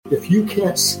if you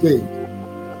can't skate,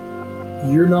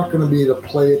 you're not going to be able to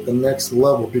play at the next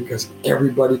level because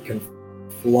everybody can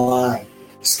fly.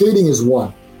 Skating is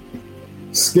one.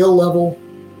 Skill level,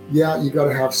 yeah, you got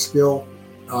to have skill.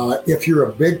 If you're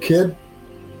a big kid,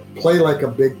 play like a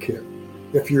big kid.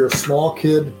 If you're a small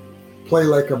kid, play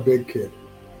like a big kid.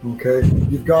 Okay,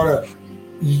 you've got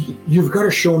to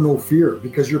show no fear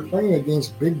because you're playing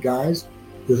against big guys.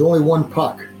 There's only one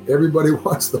puck. Everybody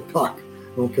wants the puck.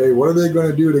 Okay, what are they going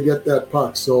to do to get that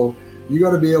puck? So you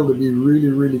got to be able to be really,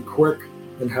 really quick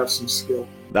and have some skill.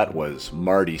 That was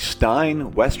Marty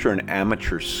Stein, Western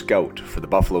Amateur Scout for the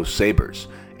Buffalo Sabres.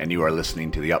 And you are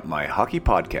listening to the Up My Hockey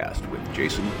Podcast with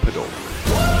Jason Podolak.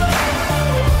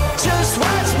 Just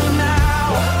watch me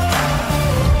now.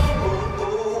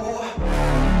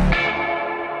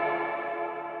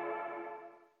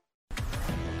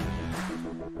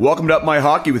 Welcome to Up My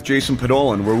Hockey with Jason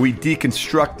Podolak, where we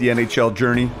deconstruct the NHL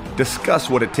journey, discuss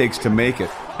what it takes to make it,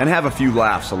 and have a few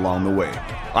laughs along the way.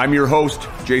 I'm your host,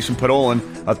 Jason Podolak,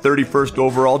 a 31st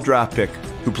overall draft pick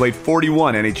who played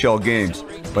 41 NHL games,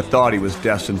 but thought he was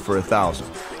destined for 1,000.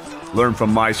 Learn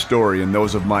from my story and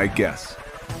those of my guests.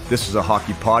 This is a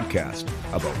hockey podcast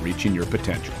about reaching your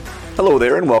potential. Hello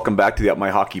there, and welcome back to the Up My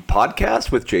Hockey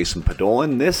Podcast with Jason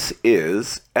Podolak. This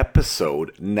is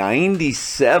episode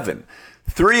 97.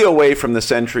 3 away from the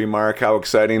century mark. How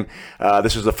exciting.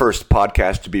 This is the first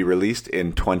podcast to be released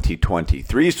in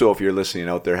 2023. So if you're listening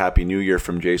out there, Happy New Year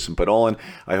from Jason Podolak.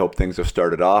 I hope things have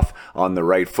started off on the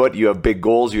right foot. You have big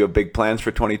goals. You have big plans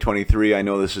for 2023. I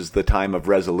know this is the time of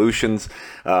resolutions.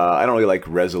 I don't really like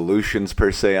resolutions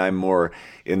per se. I'm more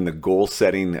in the goal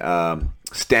setting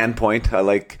standpoint. I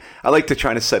like to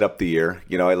try to set up the year.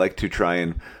 You know, I like to try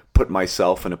and put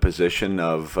myself in a position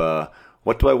of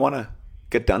what do I want to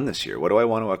get done this year? What do I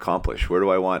want to accomplish? Where do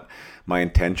I want my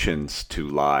intentions to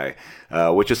lie?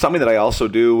 Which is something that I also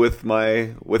do with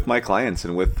my clients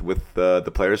and with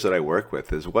the players that I work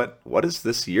with. Is what does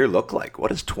this year look like? What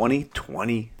does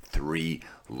 2023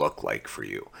 look like for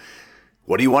you?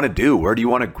 What do you want to do? Where do you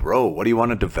want to grow? What do you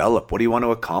want to develop? What do you want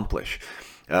to accomplish?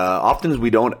 Often we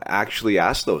don't actually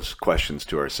ask those questions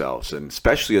to ourselves, and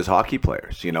especially as hockey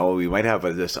players. You know, we might have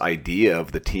this idea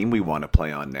of the team we want to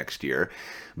play on next year,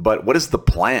 but what is the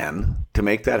plan to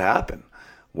make that happen?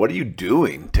 What are you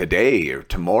doing today or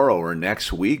tomorrow or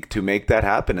next week to make that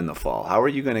happen in the fall? How are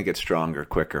you going to get stronger,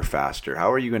 quicker, faster? How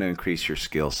are you going to increase your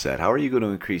skill set? How are you going to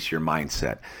increase your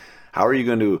mindset? How are you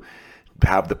going to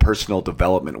have the personal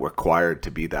development required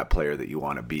to be that player that you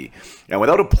want to be? And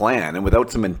without a plan and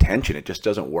without some intention, it just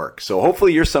doesn't work. So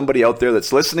hopefully you're somebody out there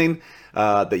that's listening,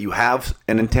 that you have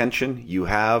an intention, you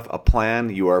have a plan,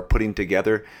 you are putting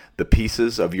together the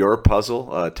pieces of your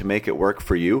puzzle to make it work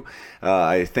for you.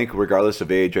 I think regardless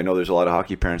of age, I know there's a lot of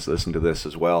hockey parents that listen to this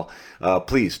as well.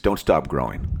 Please don't stop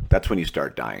growing. That's when you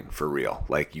start dying for real.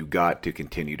 Like, you got to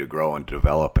continue to grow and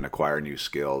develop and acquire new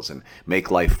skills and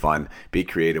make life fun. Be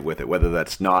creative with it. Maybe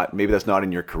that's not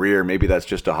in your career. Maybe that's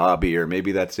just a hobby, or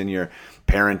maybe that's in your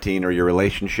parenting or your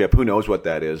relationship. Who knows what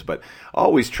that is? But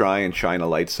always try and shine a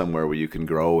light somewhere where you can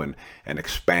grow and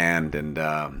expand and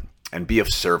be of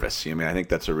service. I mean, I think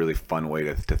that's a really fun way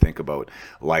to think about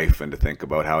life and to think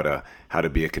about how to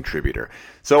be a contributor.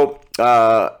 So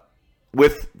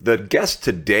with the guest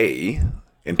today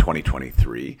in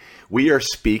 2023, we are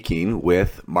speaking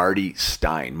with Marty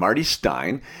Stein. Marty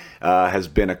Stein has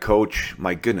been a coach.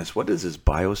 My goodness, what does his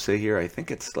bio say here? I think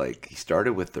it's like he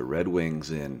started with the Red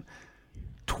Wings in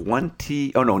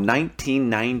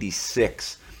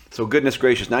 1996. So goodness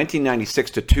gracious,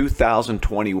 1996 to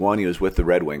 2021, he was with the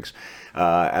Red Wings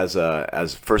as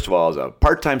first of all as a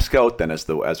part-time scout, then as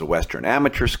a Western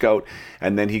Amateur Scout,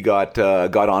 and then he got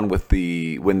on with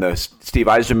when the Steve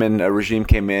Yzerman regime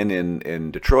came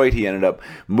in Detroit. He ended up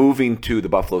moving to the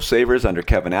Buffalo Sabres under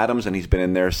Kevin Adams, and he's been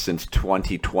in there since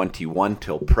 2021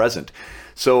 till present.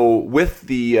 So with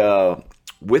the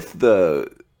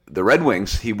Red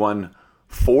Wings, he won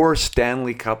 4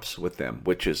 Stanley Cups with them,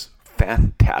 which is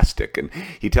fantastic. And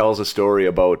he tells a story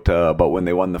about when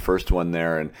they won the first one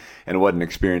there and what an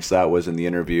experience that was in the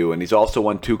interview. And he's also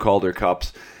won 2 Calder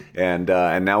Cups, and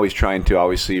now he's trying to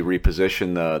obviously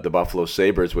reposition the Buffalo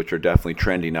Sabres, which are definitely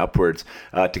trending upwards,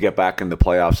 to get back in the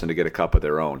playoffs and to get a cup of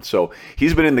their own. So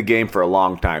he's been in the game for a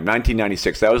long time.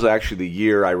 1996, that was actually the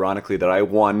year, ironically, that I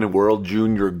won World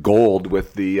Junior Gold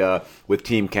with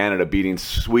Team Canada, beating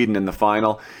Sweden in the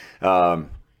final.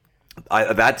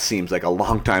 that seems like a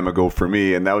long time ago for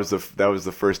me, and that was the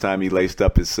first time he laced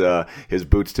up his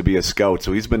boots to be a scout.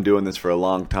 So he's been doing this for a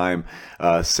long time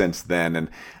since then. And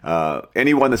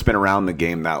anyone that's been around the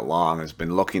game that long has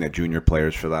been looking at junior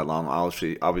players for that long.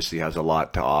 Obviously has a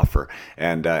lot to offer,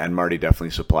 and Marty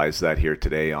definitely supplies that here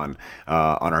today on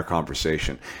our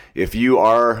conversation. If you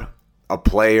are a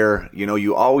player,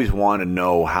 you always want to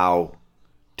know how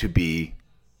to be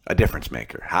a difference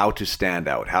maker, how to stand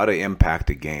out, how to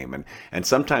impact a game. And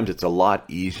sometimes it's a lot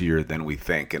easier than we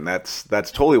think. And that's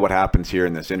totally what happens here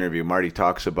in this interview. Marty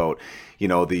talks about,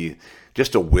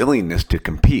 just a willingness to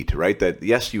compete, right? That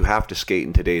yes, you have to skate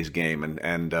in today's game,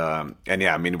 and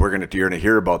yeah, I mean you're gonna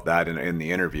hear about that in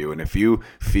the interview. And if you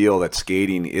feel that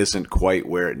skating isn't quite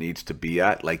where it needs to be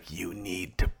at, like, you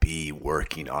need to be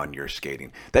working on your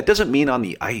skating. That doesn't mean on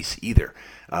the ice either.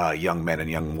 Young men and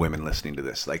young women listening to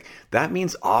this, like, that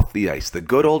means off the ice. The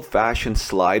good old fashioned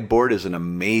slide board is an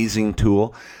amazing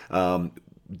tool. Body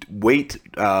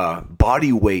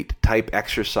weight type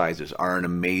exercises are an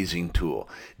amazing tool.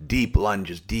 Deep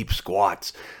lunges, deep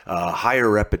squats, higher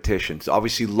repetitions.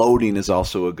 Obviously loading is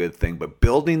also a good thing, but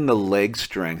building the leg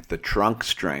strength, the trunk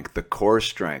strength, the core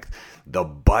strength, the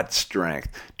butt strength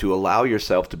to allow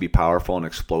yourself to be powerful and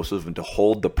explosive and to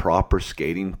hold the proper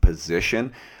skating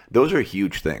position. Those are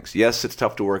huge things. Yes, it's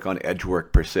tough to work on edge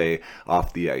work per se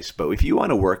off the ice, but if you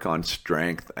want to work on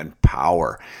strength and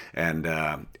power and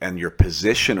your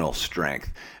positional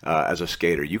strength as a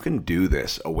skater, you can do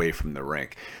this away from the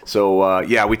rink. So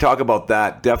yeah, we talk about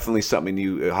that. Definitely something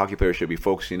you hockey players should be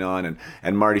focusing on,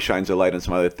 and Marty shines a light on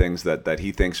some other things that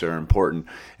he thinks are important.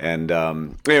 And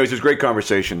anyways, it was a great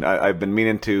conversation. I've been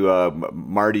meaning to.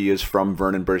 Marty is from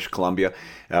Vernon, British Columbia.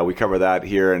 We cover that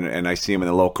here, and I see him in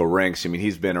the local rinks. I mean,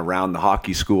 he's been around the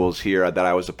hockey schools here that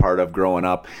I was a part of growing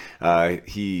up.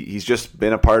 He's just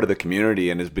been a part of the community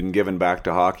and has been given back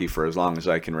to hockey for as long as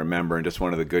I can remember, and just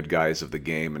one of the good guys of the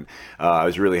game. And I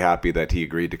was really happy that he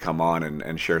agreed to come on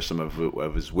and share some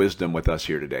of his wisdom with us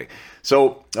here today.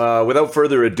 So without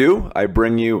further ado, I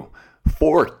bring you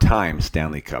 4-time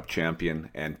Stanley Cup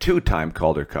champion and 2-time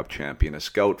Calder Cup champion, a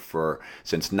scout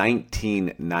since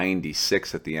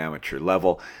 1996 at the amateur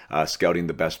level, scouting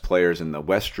the best players in the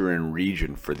Western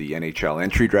region for the NHL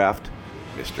entry draft,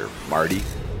 Mr. Marty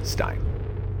Stein.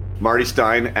 Marty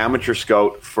Stein, amateur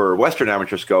scout for Western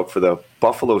amateur scout for the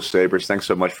Buffalo Sabres. Thanks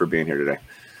so much for being here today.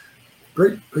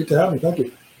 Great to have me. Thank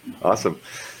you. Awesome.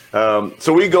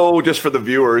 So we go, just for the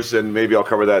viewers, and maybe I'll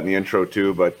cover that in the intro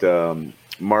too, but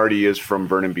Marty is from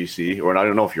Vernon, BC, or I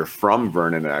don't know if you're from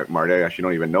Vernon, Marty. I actually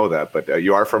don't even know that, but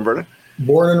you are from Vernon?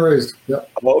 Born and raised, yeah.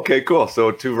 Okay, cool.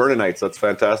 So 2 Vernonites, that's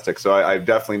fantastic. So I've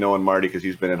definitely known Marty because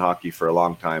he's been in hockey for a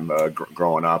long time,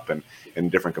 growing up and in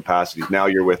different capacities. Now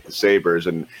you're with the Sabres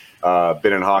and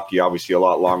been in hockey obviously a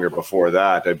lot longer before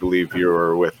that. I believe you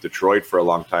were with Detroit for a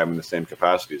long time in the same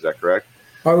capacity. Is that correct?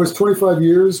 I was 25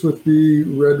 years with the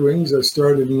Red Wings. I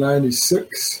started in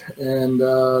 96, and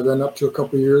then up to a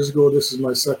couple of years ago, this is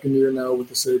my second year now with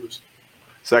the Sabres.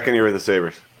 Second year with the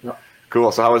Sabres. Yeah.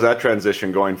 Cool. So how was that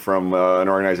transition going from an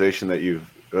organization that you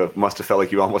must have felt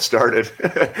like you almost started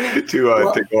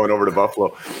to going over to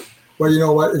Buffalo? Well, you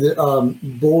know what?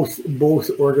 Both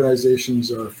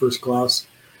organizations are first class.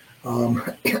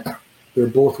 They're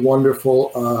both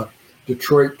wonderful.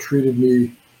 Detroit treated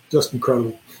me just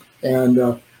incredible.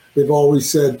 And they've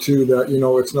always said, too, that,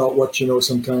 it's not what you know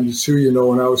sometimes, it's who you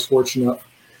know. And I was fortunate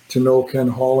to know Ken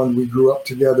Holland. We grew up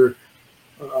together.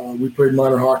 We played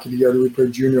minor hockey together. We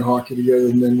played junior hockey together.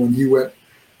 And then when he went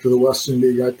to the Western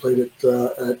League, I played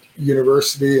at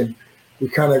university. And we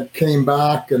kind of came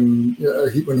back. And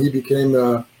when he became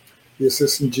the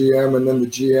assistant GM and then the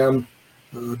GM,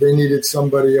 they needed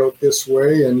somebody out this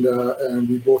way. And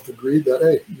we both agreed that,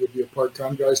 hey, you'll be a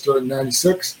part-time guy. Started in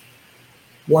 96.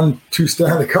 Won 2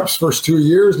 Stanley Cups first 2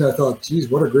 years, and I thought, geez,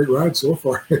 what a great ride so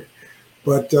far.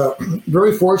 But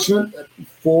very fortunate,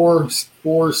 4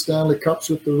 Stanley Cups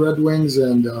with the Red Wings,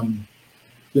 and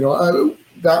those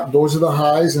are the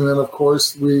highs. And then of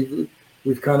course we've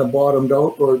kind of bottomed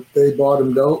out, or they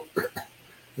bottomed out.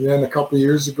 And then a couple of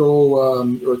years ago,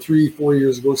 or 3-4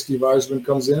 years ago, Steve Yzerman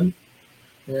comes in,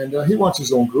 and he wants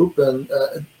his own group, and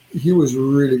he was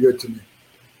really good to me.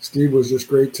 Steve was just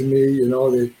great to me.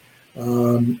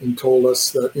 And told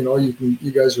us that,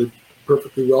 you guys are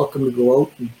perfectly welcome to go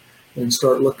out and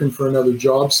start looking for another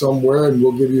job somewhere, and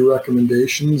we'll give you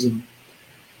recommendations. And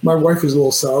my wife was a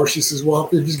little sour. She says, well,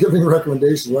 if he's giving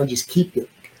recommendations, why don't you just keep it?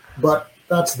 But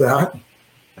that's that.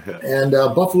 And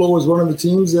Buffalo was one of the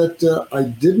teams that I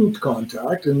didn't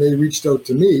contact, and they reached out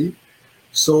to me.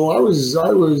 So I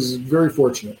was very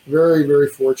fortunate, very, very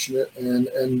fortunate.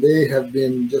 And they have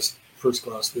been just first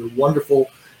class. They're a wonderful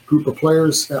group of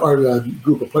players,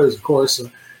 of course,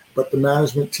 but the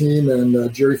management team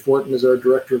and Jerry Fortin is our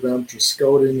director of amateur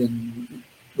scouting, and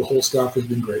the whole staff has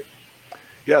been great.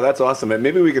 Yeah, that's awesome. And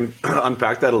maybe we can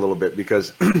unpack that a little bit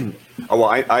because,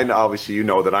 I obviously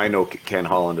that I know Ken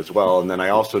Holland as well, and then I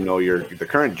also know the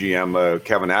current GM,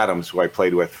 Kevin Adams, who I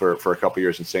played with for a couple of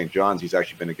years in St. John's. He's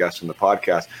actually been a guest on the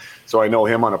podcast, so I know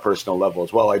him on a personal level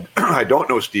as well. I don't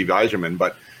know Steve Yzerman,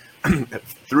 but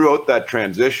throughout that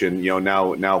transition,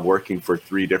 now working for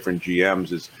 3 different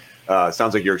GMs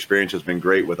sounds like your experience has been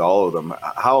great with all of them.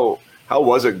 How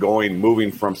was it going,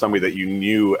 moving from somebody that you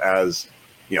knew as,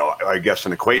 I guess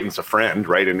an acquaintance, a friend,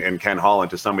 right, and Ken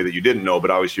Holland, to somebody that you didn't know,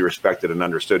 but obviously respected and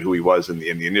understood who he was in the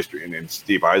industry, and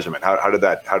Steve Yzerman? How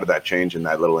did that change in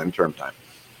that little interim time?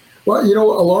 Well,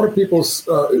 a lot of people,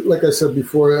 like I said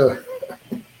before,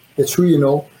 it's who you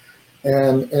know,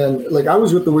 and like I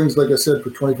was with the Wings, like I said,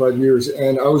 for 25 years,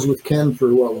 and I was with Ken for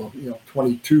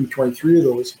 22, 23 of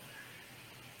those.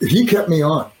 He kept me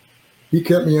on. He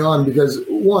kept me on because,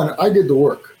 one, I did the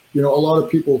work. A lot of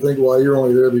people think, well, you're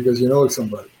only there because you know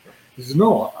somebody. He says,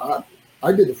 no,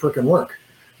 I did the freaking work.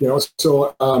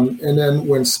 So, and then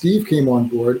when Steve came on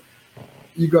board,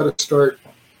 you got to start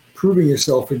proving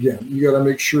yourself again. You got to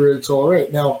make sure it's all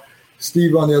right. Now,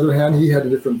 Steve, on the other hand, he had a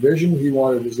different vision. He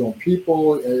wanted his own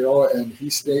people, and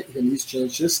he's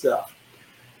changed his staff.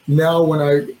 Now,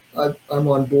 when I'm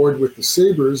on board with the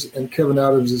Sabres, and Kevin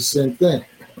Adams is the same thing.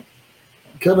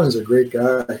 Kevin is a great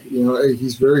guy.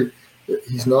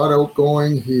 He's not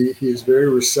outgoing. He is very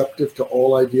receptive to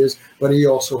all ideas, but he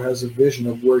also has a vision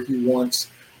of where he wants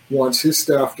his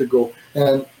staff to go.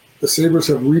 And the Sabres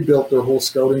have rebuilt their whole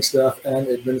scouting staff and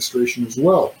administration as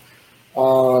well.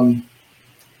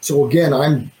 So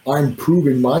again, I'm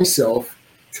proving myself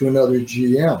to another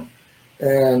GM,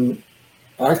 and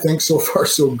I think so far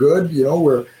so good. We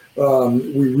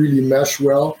really mesh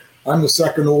well. I'm the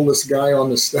second oldest guy on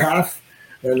the staff,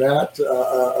 and that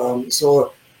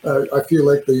so. I feel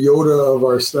like the Yoda of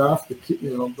our staff,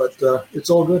 but it's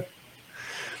all good.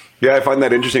 Yeah, I find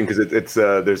that interesting because it's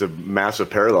there's a massive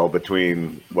parallel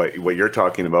between what you're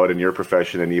talking about in your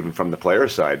profession and even from the player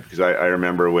side. Because I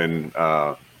remember when,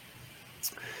 oh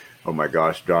my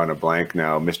gosh, drawing a blank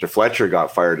now, Mr. Fletcher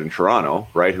got fired in Toronto,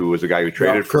 right? Who was the guy who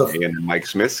traded for me, and Mike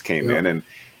Smith came in,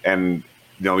 and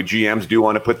GMs do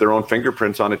want to put their own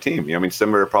fingerprints on a team.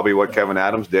 Similar to probably what Kevin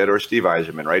Adams did or Steve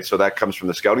Yzerman, right? So that comes from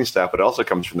the scouting staff, but it also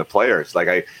comes from the players.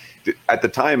 Like at the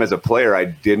time as a player, I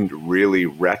didn't really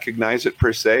recognize it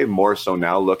per se, more so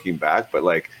now looking back, but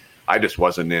like I just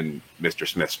wasn't in Mr.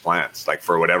 Smith's plans, like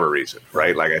for whatever reason,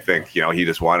 right? Like I think, he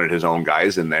just wanted his own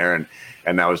guys in there,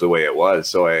 and that was the way it was.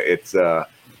 So it's that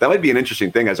might be an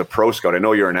interesting thing as a pro scout. I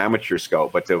know you're an amateur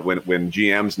scout, but when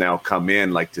GMs now come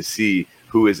in, like to see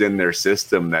who is in their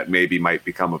system that maybe might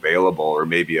become available or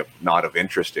maybe not of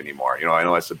interest anymore. I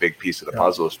know that's a big piece of the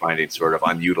puzzle, is finding sort of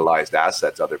unutilized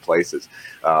assets other places.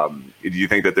 Do you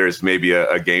think that there's maybe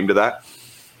a game to that?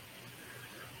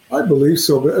 I believe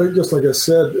so. But just like I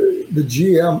said, the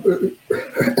GM,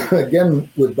 again,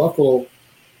 with Buffalo,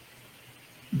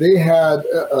 they had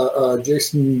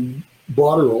Jason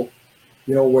Botterill.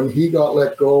 When he got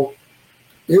let go,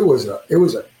 it was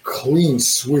a clean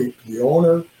sweep. The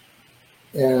owner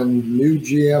and new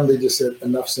GM, they just said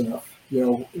enough's enough.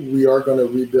 We are going to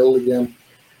rebuild again.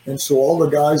 And so all the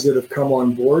guys that have come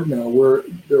on board now,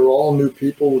 they're all new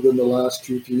people within the last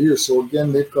 2-3 years. So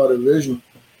again, they've got a vision,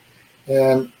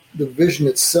 and the vision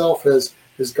itself is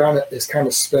kind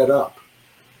of sped up.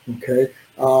 Okay,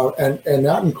 and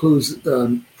that includes,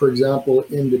 for example,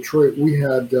 in Detroit we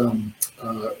had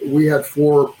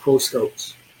 4 pro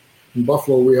scouts. In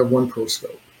Buffalo we have 1 pro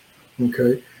scout.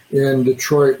 Okay. In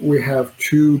Detroit, we have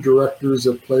 2 directors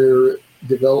of player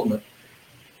development.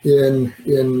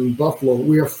 In Buffalo,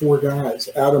 we have 4 guys.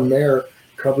 Adam Mayer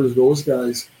covers those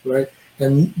guys, right?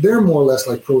 And they're more or less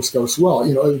like pro scouts as well.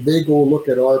 They go look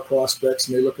at our prospects,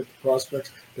 and they look at the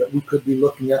prospects that we could be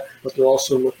looking at, but they're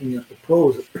also looking at the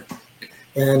pros.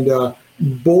 And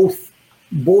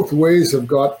both ways have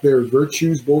got their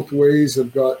virtues. Both ways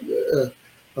have got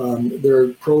their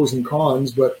pros and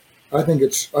cons, but I think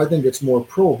it's more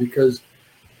pro because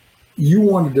you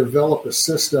want to develop a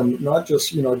system, not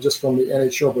just just from the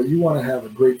NHL, but you want to have a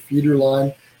great feeder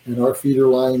line, and our feeder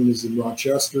line is in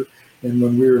Rochester. And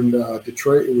when we were in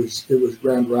Detroit, it was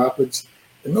Grand Rapids,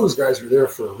 and those guys are there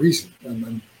for a reason. And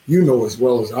then as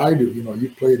well as I do, you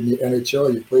played in the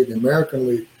NHL, you played in the American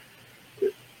League.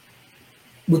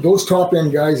 With those top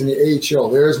end guys in the AHL,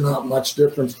 there's not much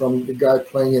difference from the guy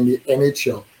playing in the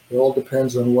NHL. It all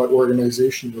depends on what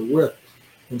organization you're with.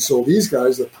 And so these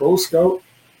guys, the pro scout,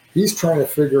 He's trying to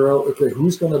figure out, okay,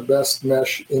 who's going to best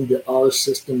mesh into our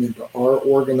system, into our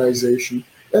organization.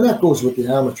 And that goes with the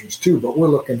amateurs too, but we're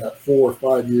looking at 4 or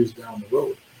 5 years down the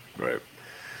road. Right.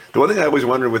 The one thing I always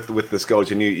wonder with the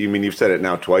scouts, and you've said it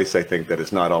now twice, I think, that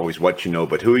it's not always what you know,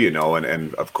 but who you know.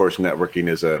 And of course, networking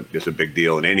is a big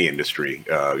deal in any industry,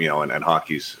 and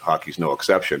hockey's no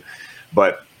exception.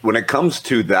 But when it comes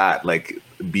to that, like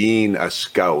being a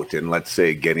scout and let's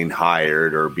say getting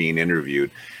hired or being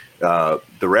interviewed, the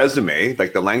resume,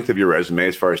 like the length of your resume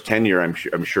as far as tenure,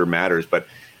 I'm sure matters, but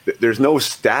there's no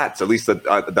stats, at least that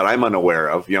I'm unaware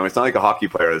of. It's not like a hockey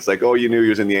player. It's like, oh, you knew he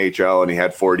was in the AHL and he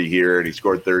had 40 here and he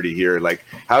scored 30 here. Like,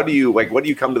 what do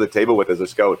you come to the table with as a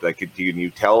scout? Like, do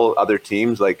you tell other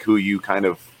teams like who you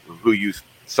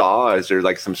saw? Is there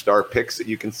like some star picks that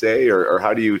you can say, or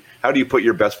how do you put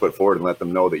your best foot forward and let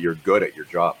them know that you're good at your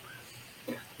job?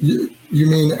 You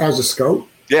mean as a scout?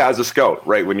 Yeah, as a scout,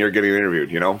 right, when you're getting interviewed,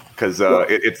 because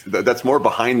that's more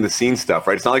behind the scenes stuff,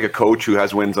 right? It's not like a coach who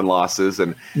has wins and losses,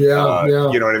 and you know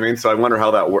what I mean. So I wonder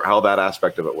how that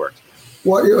aspect of it works.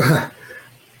 Well,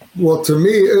 to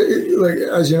me, like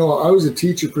as you know, I was a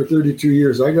teacher for 32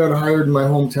 years. I got hired in my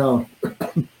hometown.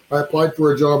 I applied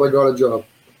for a job. I got a job.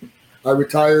 I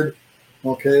retired,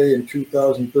 in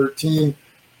 2013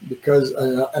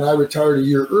 and I retired a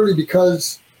year early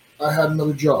because I had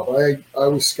another job. I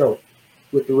was scout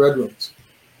with the Red Wings.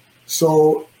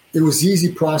 So it was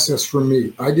easy process for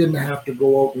me. I didn't have to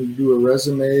go out and do a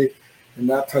resume and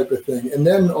that type of thing. And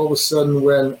then all of a sudden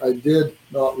when I did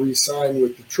not re-sign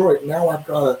with Detroit, now I've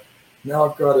got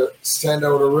to send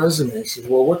out a resume. He says,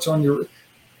 well, what's on your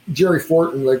Jerry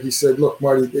Fortin? Like he said, look,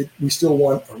 Marty, we still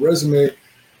want a resume.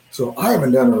 So I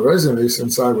haven't done a resume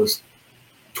since I was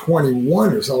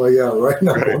 21 or something like that, right?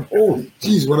 Now I'm going, holy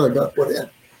geez, what I got put in.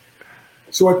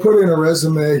 So I put in a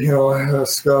resume, a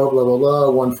scout, blah, blah, blah,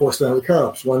 won 4 Stanley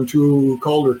Cups, won 2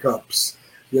 Calder Cups,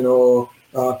 and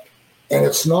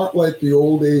it's not like the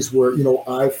old days where,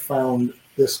 I found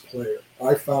this player.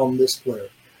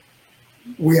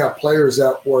 We have players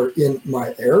that were in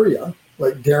my area,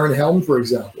 like Darren Helm, for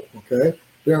example, okay?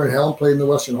 Darren Helm played in the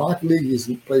Western Hockey League. He's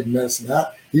played in Medicine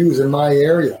Hat. He was in my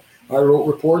area. I wrote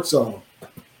reports on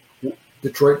him.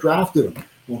 Detroit drafted him.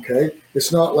 Okay,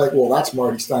 it's not like, well, that's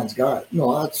Marty Stein's guy.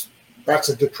 No, that's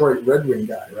a Detroit Red Wing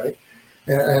guy, right?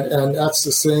 And that's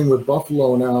the same with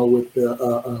Buffalo now. With we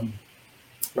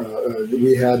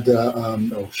had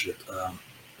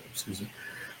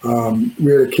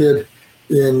we had a kid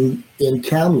in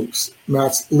Kamloops,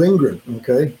 Mats Lindgren.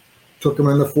 Okay, took him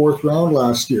in the 4th round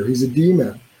last year. He's a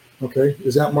D-man. Okay,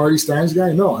 is that Marty Stein's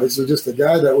guy? No, it's just a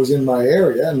guy that was in my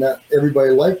area and that everybody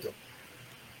liked him.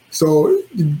 So,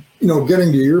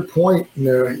 getting to your point,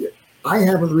 I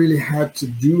haven't really had to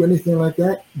do anything like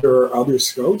that. There are other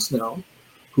scouts now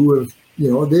who have,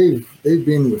 they've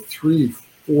been with 3,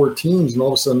 4 teams, and all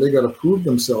of a sudden they got to prove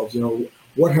themselves.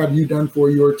 What have you done for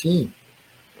your team?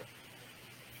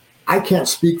 I can't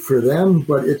speak for them,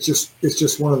 but it's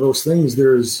just one of those things.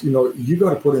 There's, you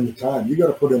got to put in the time. You got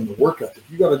to put in the work ethic.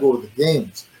 You got to go to the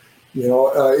games.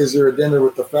 Is there a dinner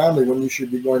with the family when you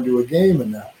should be going to a game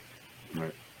and that?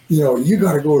 Right. You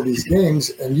got to go to these games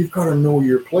and you've got to know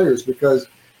your players because,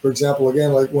 for example,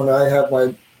 again, like when I have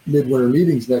my midwinter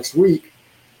meetings next week,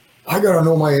 I got to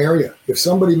know my area. If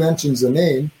somebody mentions a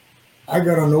name, I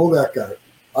got to know that guy.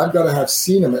 I've got to have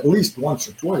seen him at least once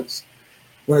or twice.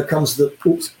 When it comes to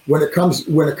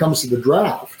the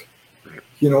draft,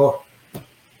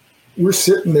 we're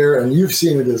sitting there and you've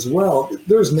seen it as well.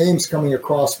 There's names coming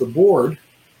across the board.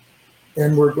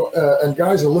 And and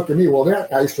guys are looking at me. Well, that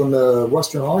guy's from the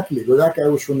Western Hockey League, or that guy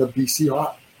was from the BC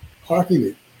Hockey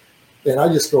League, and I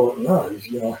just go, no,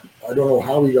 I don't know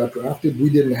how he got drafted. We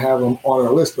didn't have him on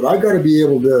our list, but I got to be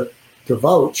able to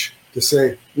vouch to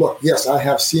say, look, yes, I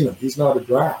have seen him. He's not a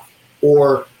draft,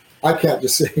 or I can't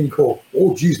just say and go,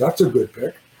 oh, geez, that's a good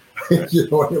pick,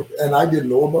 and I didn't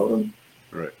know about him.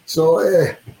 Right. So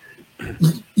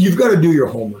you've got to do your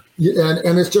homework,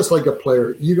 and it's just like a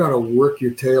player. You got to work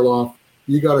your tail off.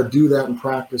 You got to do that in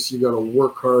practice. You got to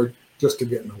work hard just to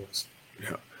get noticed.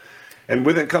 Yeah. And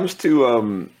when it comes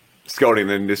to scouting,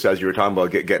 and just as you were talking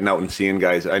about getting out and seeing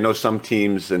guys, I know some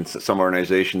teams and some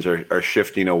organizations are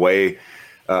shifting away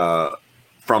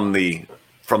from the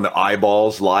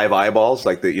eyeballs, live eyeballs,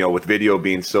 like with video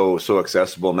being so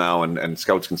accessible now, and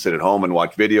scouts can sit at home and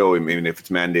watch video, even if it's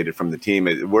mandated from the team.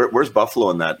 Where's Buffalo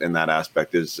in that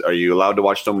aspect? Are you allowed to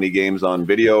watch so many games on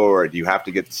video, or do you have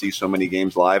to get to see so many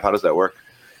games live? How does that work?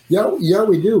 Yeah,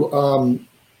 we do.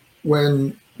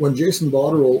 When Jason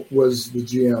Botterill was the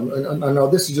GM, and now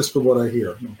this is just for what I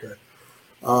hear, okay.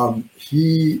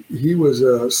 He was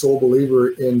a sole believer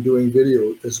in doing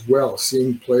video as well,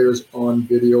 seeing players on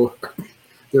video.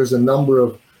 There's a number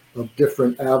of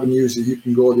different avenues that you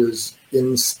can go. There's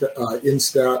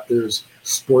Instat, there's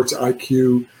Sports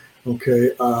IQ.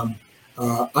 Okay, I'm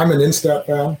an Instat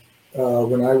fan.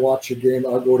 When I watch a game,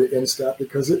 I'll go to Instat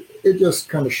because it just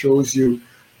kind of shows you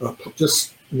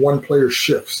just one player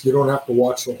shifts. You don't have to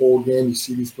watch the whole game. You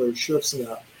see these player shifts and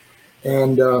that.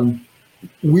 And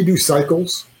we do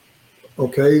cycles,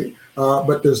 okay,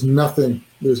 but there's nothing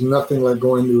like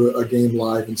going to a game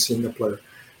live and seeing a player,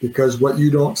 because what you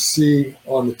don't see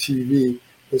on the TV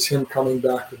is him coming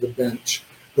back to the bench,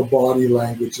 the body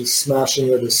language, the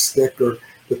smashing of the stick, or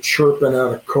the chirping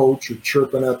at a coach or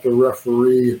chirping at the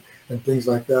referee and things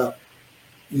like that.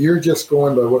 You're just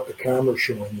going by what the camera's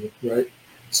showing you, right?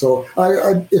 So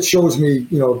it shows me,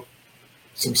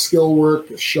 some skill work,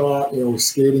 the shot,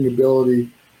 skating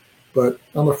ability. But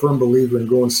I'm a firm believer in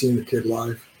going and seeing the kid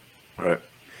live. Right.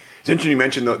 It's interesting you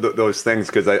mentioned those things,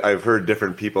 because I've heard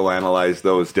different people analyze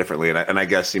those differently. And I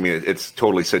guess, it's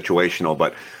totally situational,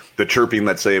 but the chirping,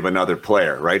 let's say, of another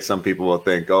player, right? Some people will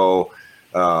think,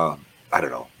 I don't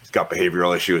know, he's got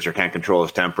behavioral issues or can't control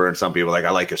his temper. And some people are like,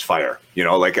 I like his fire.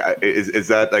 Is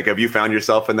that like, have you found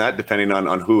yourself in that, depending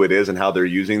on who it is and how they're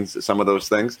using some of those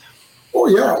things? Oh,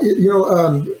 yeah.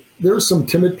 There's some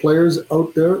timid players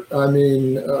out there. I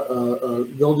mean,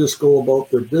 they'll just go about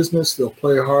their business. They'll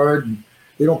play hard, and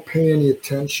they don't pay any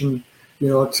attention,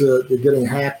 to the getting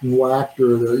hacked and whacked,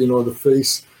 or the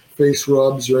face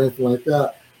rubs or anything like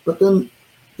that. But then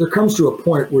there comes to a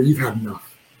point where you've had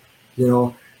enough,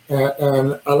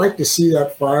 and I like to see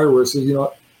that fire where it says,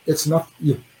 it's enough.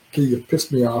 You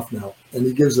pissed me off now, and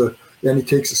he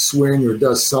takes a swing or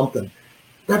does something.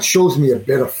 That shows me a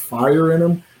bit of fire in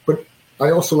him. I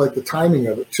also like the timing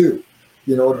of it too.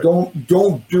 Right. Don't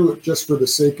do it just for the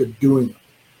sake of doing it.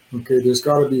 Okay, there's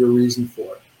got to be a reason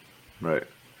for it. Right.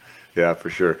 Yeah,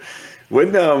 for sure.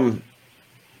 When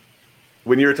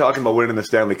you were talking about winning the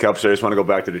Stanley Cup, so I just want to go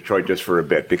back to Detroit just for a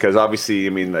bit, because obviously,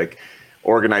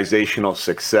 organizational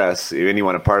success,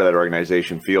 anyone a part of that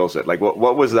organization feels it. Like,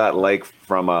 what was that like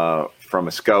from a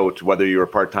scout, whether you were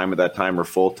part-time at that time or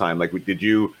full-time? Like,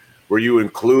 were you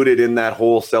included in that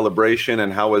whole celebration,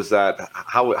 and how was that?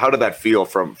 How did that feel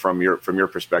from your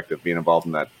perspective, being involved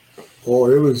in that? Oh,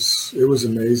 it was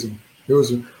amazing. It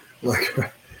was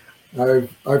like,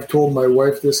 I've told my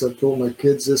wife this, I've told my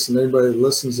kids this, and anybody that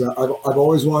listens, I've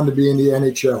always wanted to be in the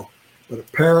NHL, but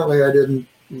apparently I didn't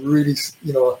really,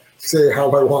 say how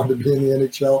I wanted to be in the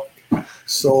NHL.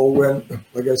 So when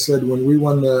we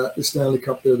won the Stanley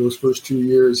Cup there, those first 2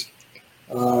 years,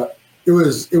 it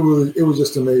was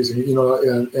just amazing,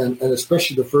 and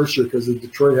especially the first year, because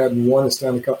Detroit hadn't won a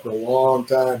Stanley Cup for a long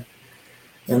time.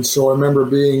 And so I remember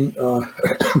being,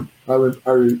 I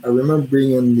remember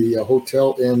being in the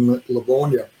hotel in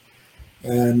Livonia,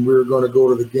 and we were going to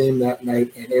go to the game that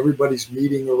night, and everybody's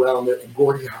meeting around it, and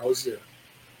Gordie Howe's there,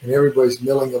 and everybody's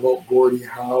milling about Gordie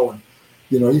Howe, and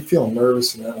you feel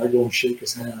nervous, and I go and shake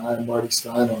his hand. I'm Marty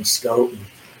Stein, I'm a scout, and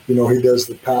he does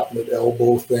the patented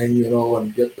elbow thing,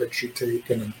 and get picture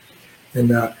taken,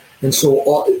 and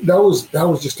so that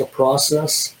was just a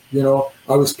process.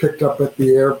 I was picked up at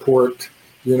the airport,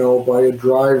 by a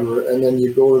driver, and then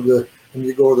you go to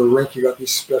the rink. You got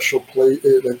these special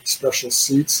special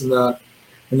seats and that,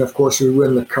 and of course we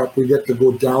win the cup. We get to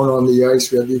go down on the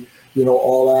ice. We have the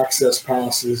all access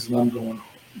passes, and I'm going,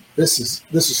 this is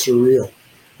surreal,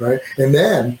 right? And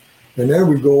then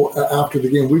we go, after the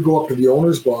game, we go up to the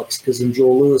owner's box, because in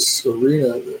Joe Louis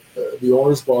Arena, the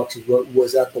owner's box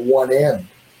was at the one end,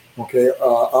 okay,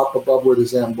 up above where the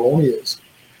Zamboni is.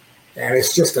 And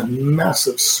it's just a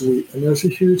massive suite, and there's a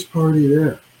huge party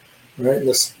there, right?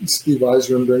 And Steve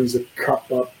Yzerman brings a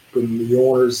cup up, and the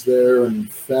owner's there,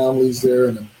 and family's there,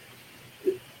 and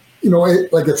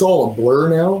it's all a blur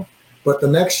now. But the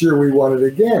next year we won it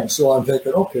again. So I'm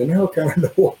thinking, okay, now I kind of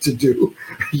know what to do.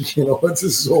 This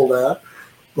is all that.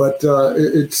 But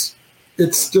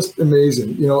it's just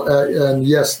amazing, and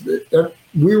yes,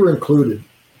 we were included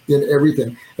in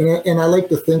everything. And I like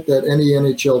to think that any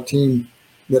NHL team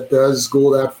that does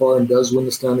go that far and does win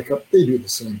the Stanley Cup, they do the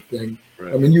same thing.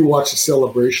 Right. I mean, you watch the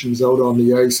celebrations out on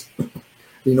the ice, and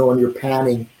you're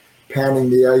panning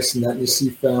the ice and that, and you see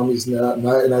families and that,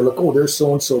 and I look, oh, there's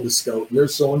so-and-so the scout, and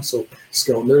there's so-and-so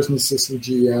scout, and there's an assistant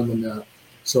GM and that.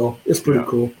 So it's pretty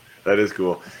cool. That is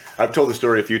cool. I've told the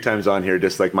story a few times on here,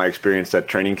 just like my experience at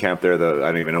training camp there. I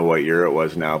don't even know what year it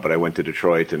was now, but I went to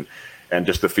Detroit, and and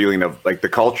just the feeling of like the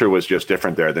culture was just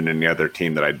different there than any other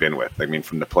team that I'd been with. I mean,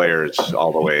 from the players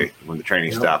all the way, from the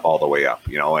training staff all the way up,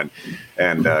 you know, and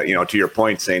you know, to your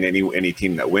point, saying any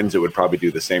team that wins it would probably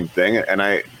do the same thing. And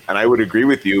I would agree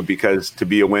with you, because to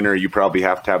be a winner, you probably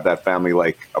have to have that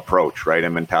family-like approach, right,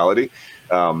 and mentality.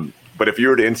 But if you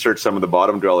were to insert some of the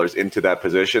bottom dwellers into that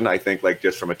position, I think, like,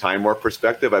 just from a Time Warp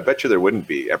perspective, I bet you there wouldn't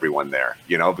be everyone there,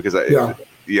 you know, because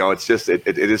you know, it's just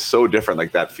it is so different,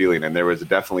 like that feeling. And there was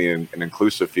definitely an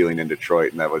inclusive feeling in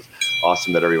Detroit, and that was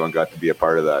awesome that everyone got to be a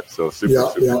part of that. So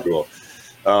super cool.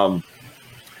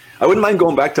 I wouldn't mind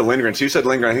going back to Lindgren. So you said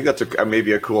Lindgren. I think that's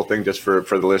maybe a cool thing just for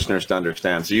the listeners to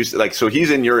understand. So so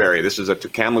he's in your area. This is a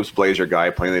Kamloops Blazer guy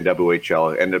playing in the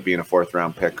WHL. Ended up being a 4th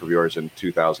round pick of yours in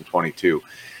 2022.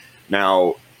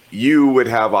 Now you would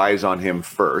have eyes on him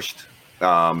first,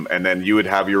 and then you would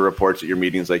have your reports at your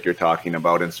meetings, like you're talking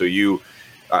about. And so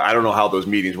I don't know how those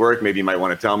meetings work. Maybe you might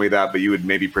want to tell me that, but you would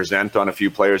maybe present on a few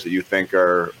players that you think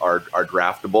are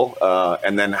draftable.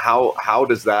 And then how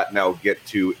does that now get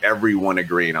to everyone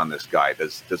agreeing on this guy?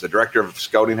 Does the director of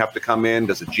scouting have to come in?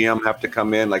 Does the GM have to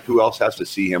come in? Like, who else has to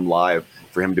see him live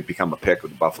for him to become a pick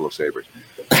with the Buffalo Sabres?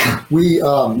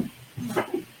 You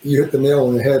hit the nail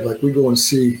on the head. Like, we go and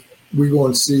see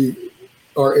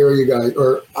our area guys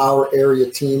or our area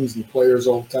teams and players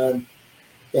all the time.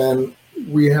 And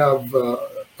we have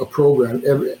a program.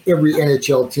 Every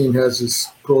NHL team has this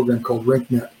program called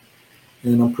RinkNet,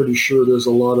 and I'm pretty sure there's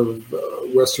a lot of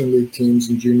Western League teams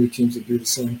and junior teams that do the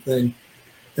same thing.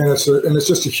 And it's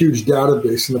just a huge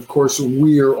database. And of course,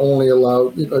 we are only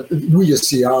allowed. We just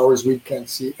see ours. We can't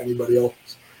see anybody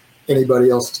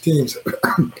else's teams.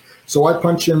 So I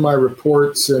punch in my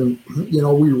reports, and you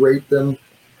know, we rate them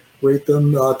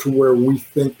to where we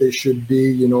think they should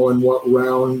be, you know, in what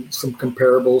round, some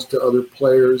comparables to other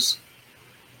players.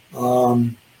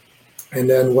 And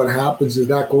then what happens is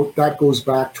that goes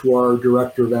back to our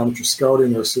director of amateur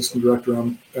scouting, our assistant director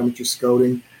of amateur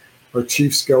scouting, our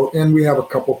chief scout, and we have a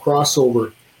couple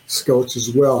crossover scouts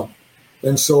as well.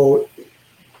 And so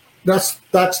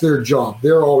that's their job.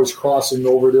 They're always crossing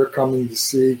over. They're coming to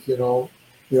see, you know,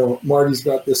 Marty's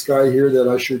got this guy here that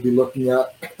I should be looking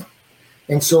at.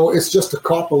 And so it's just a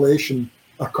compilation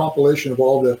of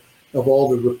all the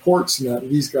reports and that.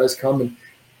 And these guys come, and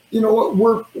you know what,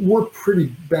 we're pretty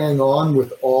bang on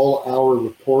with all our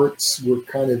reports. We're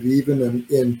kind of even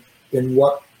in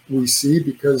what we see,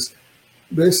 because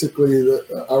basically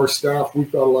our staff,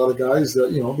 we've got a lot of guys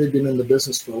that, you know, they've been in the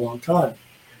business for a long time.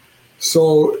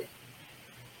 So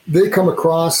they come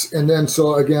across, and then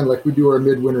so again, like, we do our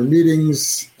midwinter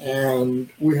meetings, and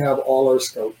we have all our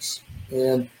scouts.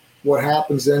 And what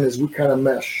happens then is we kind of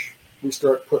mesh. We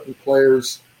start putting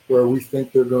players where we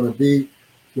think they're going to be,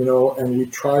 you know, and we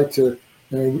try to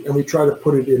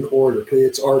put it in order. Okay,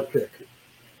 it's our pick.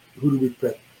 Who do we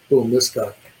pick? Boom, this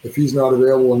guy. If he's not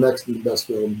available, next to the best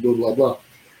available, blah, blah, blah.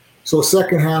 So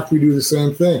second half, we do the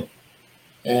same thing.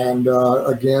 And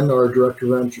again, our director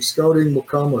of amateur scouting will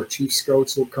come, our chief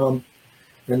scouts will come.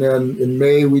 And then in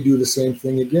May, we do the same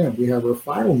thing again. We have our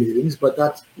final meetings, but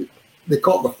they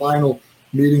call it the final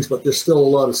meetings, but there's still a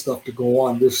lot of stuff to go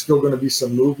on. There's still going to be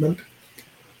some movement.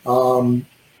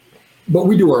 But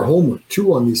we do our homework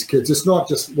too on these kids. It's not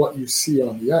just what you see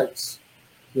on the ice.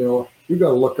 You know, we got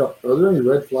to look up, are there any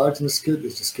red flags in this kid?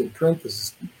 Does this kid drink?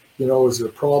 Is there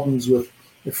problems with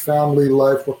family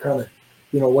life? What kind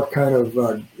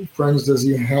of friends does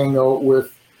he hang out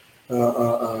with?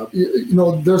 You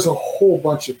know, there's a whole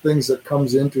bunch of things that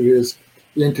comes into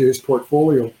his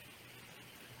portfolio.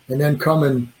 And then come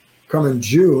in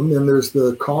June, and there's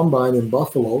the combine in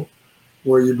Buffalo,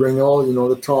 where you bring all, you know,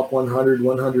 the top 100,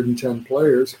 110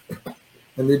 players,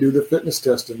 and they do the fitness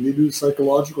testing, they do the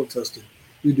psychological testing,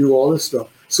 you do all this stuff.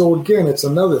 So again, it's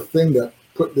another thing that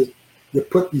put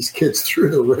these kids through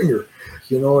the ringer,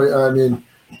 you know. I mean,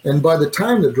 and by the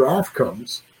time the draft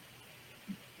comes,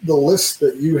 the list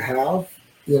that you have,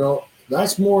 you know,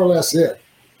 that's more or less it.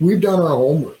 We've done our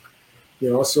homework,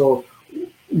 you know, so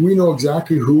we know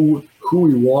exactly who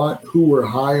we want, who we're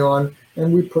high on,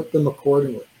 and we put them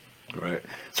accordingly. Right.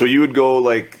 So you would go,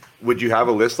 like, would you have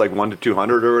a list like 1 to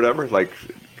 200 or whatever, like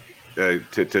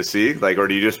to see, like, or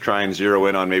do you just try and zero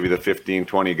in on maybe the 15,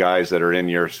 20 guys that are in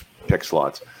your pick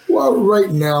slots? Well,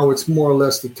 right now it's more or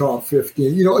less the top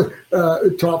 15, you know,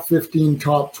 top 15,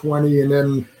 top 20. And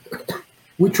then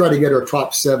we try to get our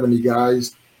top 70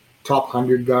 guys, top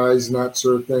 100 guys, and that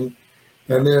sort of thing.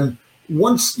 And then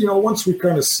once we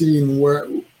kind of seen what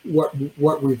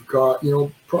we've got, you know,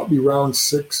 probably round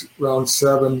 6, round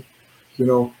 7, you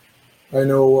know, I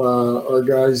know our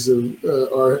guys,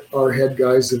 our head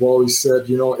guys have always said,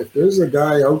 you know, if there's a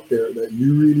guy out there that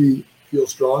you really feel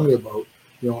strongly about,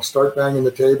 start banging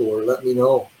the table or let me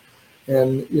know.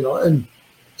 And, and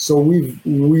so we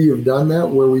have done that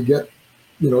where we get,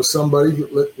 somebody,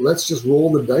 let's just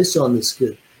roll the dice on this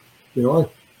kid.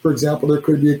 For example, there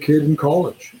could be a kid in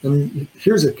college, and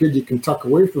here's a kid you can tuck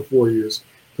away for 4 years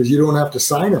because you don't have to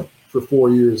sign him for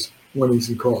 4 years when he's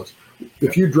in college.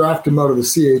 If you draft him out of the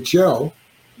CHL,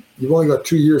 you've only got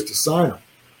 2 years to sign him.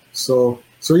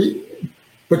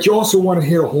 But you also want to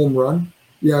hit a home run.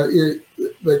 Yeah,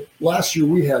 like last year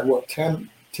we had 10,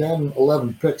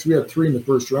 11 picks. We had 3 in the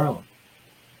first round.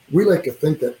 We like to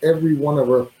think that every one of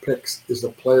our picks is a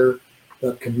player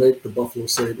that can make the Buffalo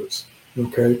Sabres.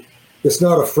 Okay, it's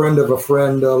not a friend of a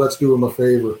friend. Let's do him a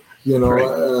favor.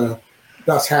 Right.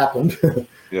 That's happened.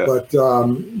 Yeah. But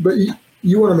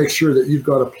you want to make sure that you've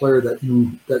got a player that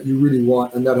you really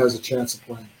want and that has a chance of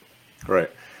playing. Right,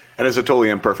 and it's a totally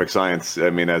imperfect science.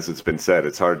 I mean, as it's been said,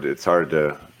 it's hard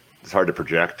to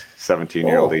project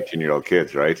 17-year-old, 18-year-old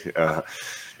kids, right?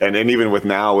 And even with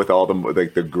all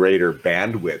the greater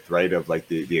bandwidth, right, of like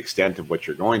the extent of what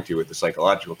you're going to with the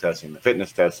psychological testing, the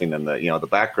fitness testing, and the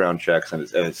background checks, and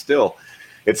it's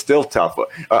still tough.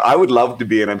 I would love to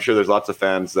be, and I'm sure there's lots of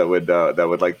fans that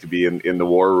would like to be in the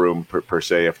war room per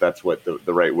se, if that's what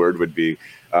the right word would be,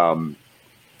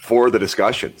 for the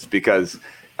discussions, because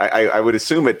I would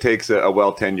assume it takes a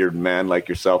well-tenured man like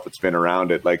yourself that's been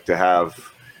around it, like to have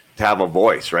a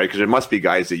voice, right? Because there must be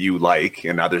guys that you like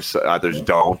and others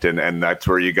don't, and that's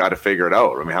where you got to figure it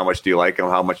out. I mean, how much do you like them?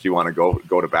 How much do you want to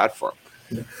go to bat for them?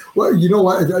 Yeah. Well, you know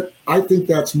what? I think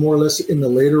that's more or less in the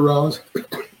later rounds,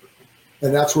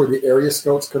 and that's where the area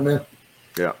scouts come in.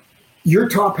 Yeah, your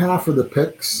top half of the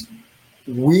picks,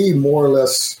 we more or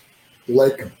less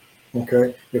like them.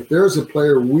 Okay, if there's a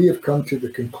player we have come to the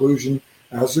conclusion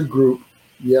as a group,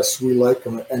 yes, we like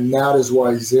him, and that is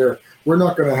why he's there. We're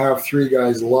not going to have 3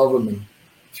 guys love him and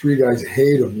 3 guys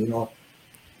hate him.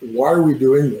 Why are we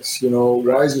doing this?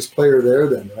 Why is this player there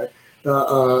then? Right?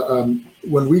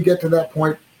 When we get to that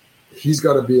point, he's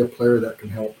got to be a player that can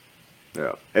help.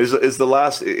 Yeah. Is the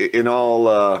last in all?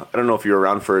 I don't know if you were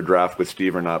around for a draft with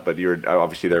Steve or not, but you're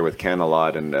obviously there with Ken a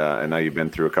lot, and now you've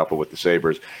been through a couple with the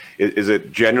Sabres. Is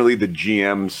it generally the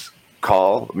GM's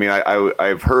call? I mean,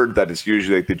 I've heard that it's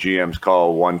usually like the GM's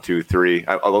call 1, 2, 3.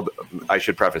 Although I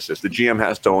should preface this: the GM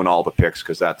has to own all the picks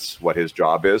because that's what his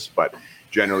job is. But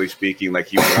generally speaking, like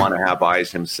he would want to have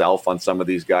eyes himself on some of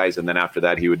these guys, and then after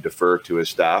that, he would defer to his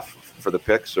staff for the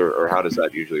picks, or how does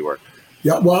that usually work?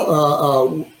 Yeah,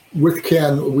 well, with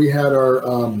Ken, we had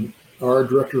our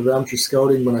director of amateur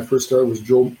scouting when I first started was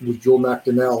Joe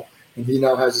McDonnell, and he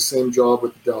now has the same job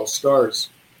with the Dallas Stars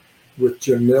with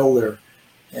Jim Mill there.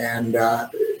 And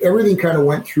everything kind of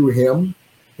went through him,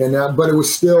 but it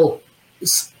was still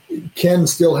Ken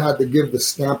still had to give the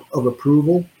stamp of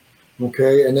approval,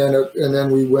 okay. And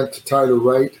then we went to Tyler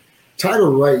Wright.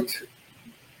 Tyler Wright,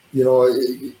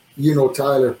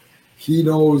 Tyler, he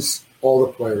knows all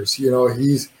the players.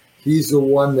 He's the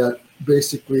one that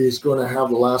basically is going to have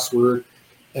the last word,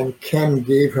 and Ken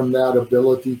gave him that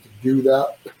ability to do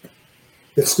that.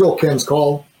 It's still Ken's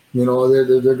call. They're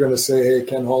going to say, hey,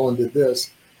 Ken Holland did this.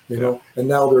 And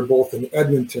now they're both in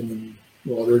Edmonton, and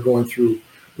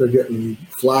they're getting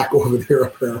flack over there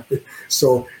apparently.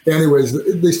 So,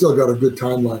 anyways, they still got a good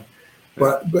timeline.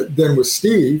 But then with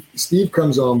Steve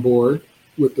comes on board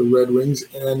with the Red Wings,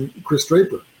 and Chris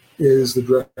Draper is the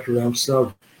director of amateur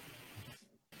scouting.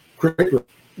 Chris Draper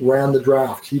ran the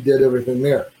draft; he did everything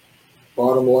there.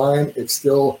 Bottom line, it's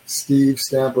still Steve's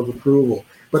stamp of approval.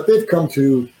 But they've come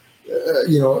to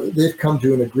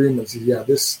an agreement. So, yeah,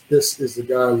 this is the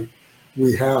guy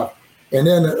we have. And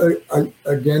then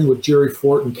again with Jerry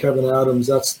Fort and Kevin Adams,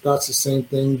 that's the same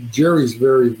thing. Jerry's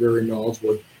very, very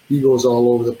knowledgeable. He goes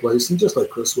all over the place, and just like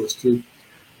Chris was too.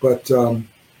 But the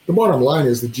bottom line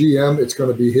is the GM. It's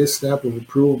going to be his stamp of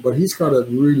approval, but he's got a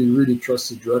really, really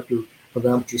trusted director of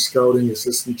amateur scouting,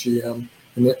 assistant GM,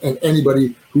 and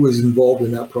anybody who is involved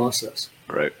in that process.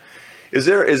 Right. Is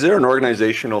there an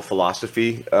organizational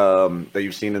philosophy that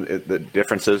you've seen in the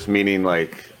differences? Meaning,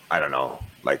 like, I don't know,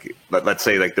 like let's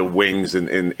say like the Wings in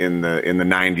the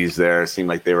 90s. There it seemed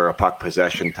like they were a puck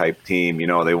possession type team.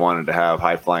 They wanted to have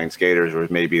high flying skaters, or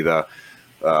maybe the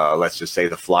let's just say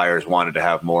the Flyers wanted to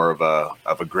have more of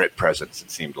a grit presence.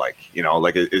 It seemed like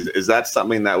is that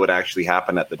something that would actually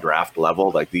happen at the draft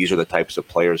level? Like these are the types of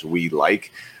players we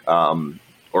like, or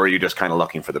are you just kind of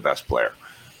looking for the best player?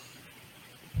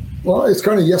 Well, it's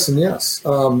kind of yes and yes.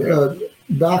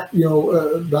 Back in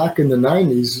the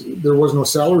 90s, there was no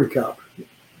salary cap.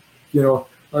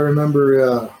 I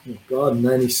remember, in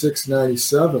 96,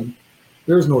 97,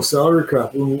 there's no salary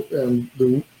cap. And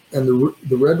the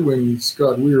Red Wings,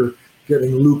 God, we were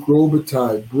getting Luc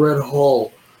Robitaille, Brett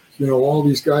Hull, all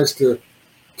these guys to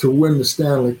win the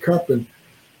Stanley Cup. And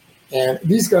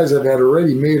these guys have had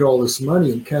already made all this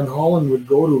money. And Ken Holland would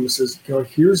go to him and says,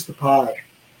 here's the pie.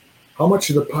 How much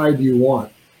of the pie do you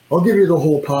want? I'll give you the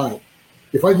whole pie.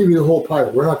 If I give you the whole pie,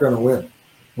 we're not going to win.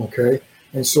 Okay?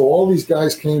 And so all these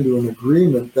guys came to an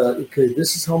agreement that, okay,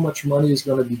 this is how much money is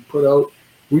going to be put out.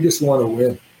 We just want to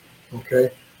win.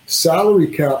 Okay? Salary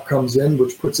cap comes in,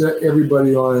 which puts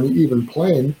everybody on an even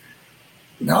plane.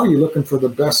 Now you're looking for the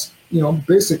best,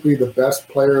 basically the best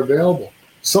player available.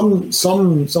 Some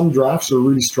drafts are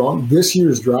really strong. This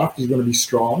year's draft is going to be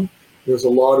strong. There's a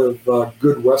lot of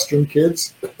good Western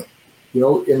kids, in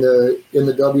the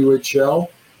WHL.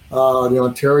 The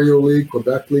Ontario League,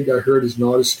 Quebec League, I heard is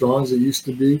not as strong as it used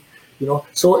to be.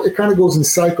 So it kind of goes in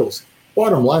cycles.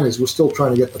 Bottom line is we're still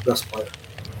trying to get the best player.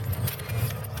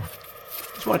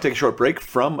 Just want to take a short break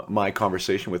from my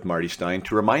conversation with Marty Stein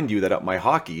to remind you that Up My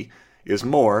Hockey is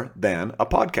more than a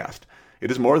podcast. It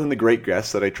is more than the great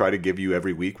guests that I try to give you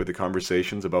every week with the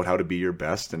conversations about how to be your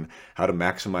best and how to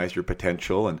maximize your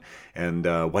potential and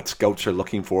what scouts are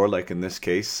looking for, like in this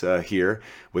case here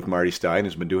with Marty Stein,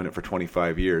 who's been doing it for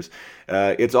 25 years.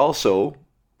 It's also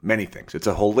many things. It's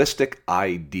a holistic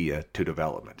idea to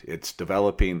development. It's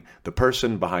developing the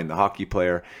person behind the hockey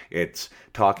player. It's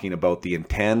talking about the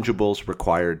intangibles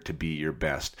required to be your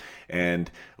best.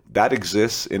 And that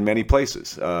exists in many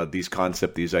places. These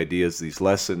concepts, these ideas, these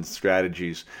lessons,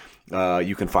 strategies,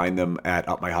 you can find them at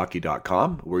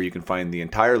upmyhockey.com, where you can find the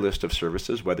entire list of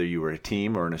services, whether you are a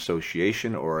team or an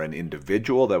association or an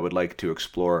individual that would like to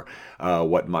explore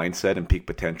what mindset and peak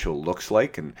potential looks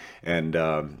like and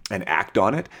act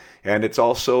on it. And it's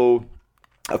also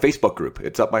a Facebook group.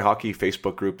 It's Up My Hockey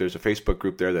Facebook group. There's a Facebook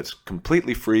group there that's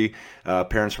completely free.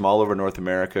 Parents from all over North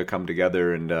America come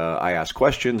together, and I ask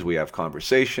questions. We have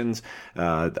conversations.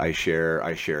 I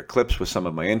share clips with some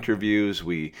of my interviews.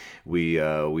 We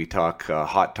talk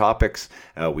hot topics.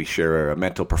 We share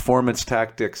mental performance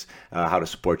tactics, how to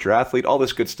support your athlete. All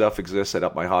this good stuff exists at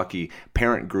Up My Hockey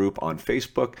parent group on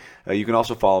Facebook. You can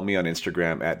also follow me on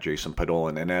Instagram at Jason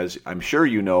Podolin. And as I'm sure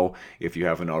you know, if you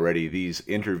haven't already, these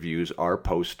interviews are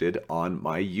posted on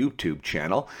my YouTube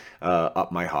channel,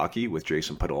 Up My Hockey with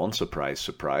Jason Podolin. Surprise,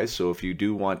 surprise. So if you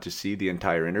do want to see the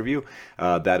entire interview,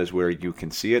 that is where you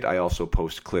can see it. I also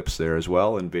post clips there as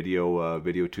well and video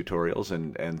tutorials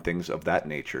and things of that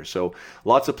nature. So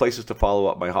lots of places to follow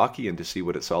Up My Hockey and to see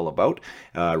what it's all about.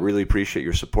 Really appreciate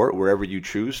your support wherever you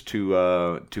choose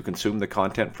to consume the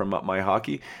content from Up My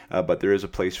Hockey. But there is a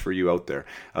place for you out there.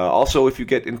 Also, if you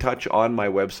get in touch on my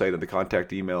website and the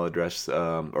contact email address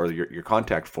or your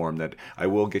contact form, that I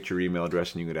will get your email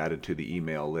address and you can add it to the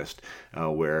email list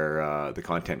where the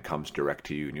content comes direct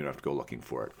to you and you don't have to go looking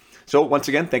for it. So once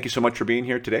again, thank you so much for being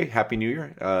here today. Happy New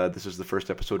Year. This is the first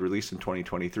episode released in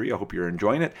 2023. I hope you're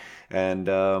enjoying it. And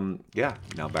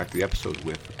now back to the episode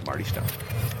with Marty Stein.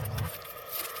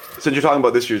 Since you're talking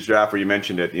about this year's draft, where you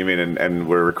mentioned it, and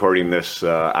we're recording this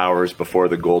hours before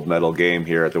the gold medal game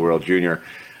here at the World Junior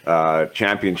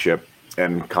Championship,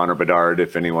 and Connor Bedard,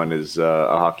 if anyone is a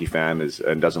hockey fan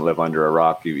and doesn't live under a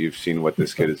rock, you've seen what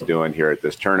this kid is doing here at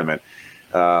this tournament,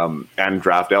 and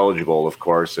draft eligible, of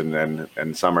course,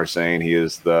 and some are saying he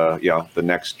is the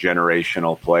next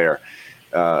generational player.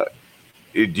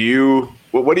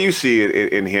 What do you see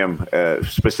in him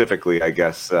specifically, I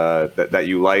guess, that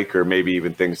you like, or maybe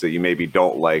even things that you maybe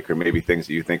don't like, or maybe things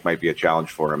that you think might be a challenge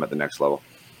for him at the next level?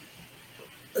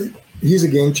 He's a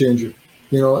game changer.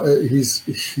 He's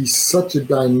such a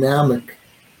dynamic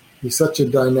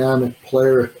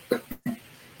player.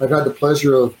 I've had the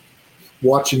pleasure of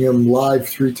watching him live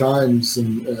 3 times,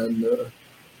 and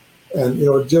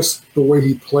just the way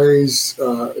he plays.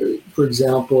 For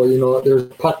example, there's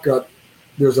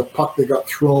a puck that got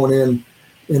thrown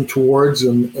in towards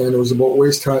him, and it was about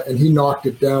waist high, and he knocked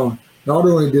it down. Not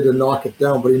only did he knock it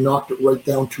down, but he knocked it right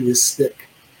down to his stick.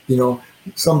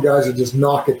 Some guys would just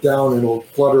knock it down and it'll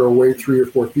flutter away 3 or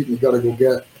 4 feet, and you got to go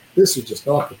get it. This would just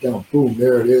knock it down. Boom,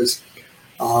 there it is.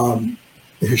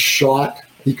 His shot,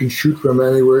 he can shoot from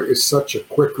anywhere. It's such a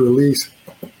quick release.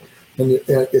 And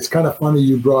it's kind of funny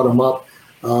you brought him up.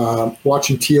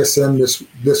 Watching TSN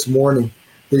this morning,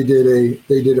 they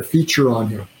did a feature on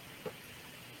him.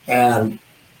 And,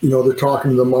 they're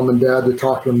talking to the mom and dad, they're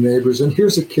talking to neighbors. And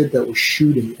here's a kid that was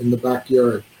shooting in the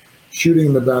backyard.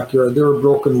 There were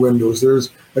broken windows. There's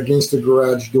against the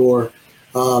garage door.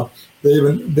 They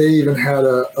even had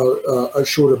a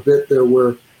short a bit there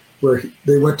where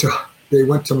they went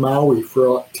to Maui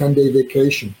for a 10-day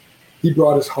vacation. He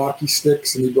brought his hockey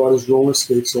sticks and he brought his roller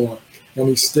skates along, and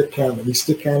he's stick handling. He's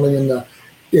stick handling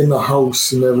in the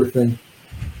house and everything.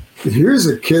 Here's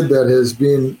a kid that has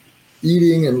been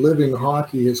eating and living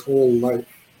hockey his whole life.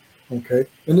 Okay,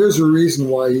 and there's a reason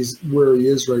why he's where he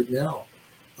is right now.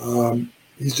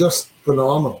 He's just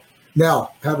phenomenal.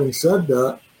 Now, having said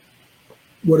that,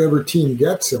 whatever team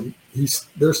gets him,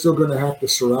 they're still going to have to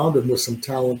surround him with some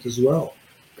talent as well.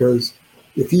 Because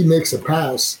if he makes a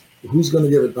pass, who's going to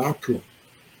give it back to him?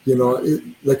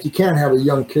 You can't have a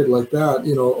young kid like that,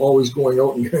 always going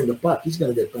out and getting the puck. He's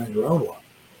going to get banged around a lot.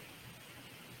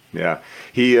 Yeah,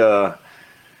 he.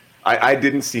 I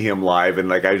didn't see him live,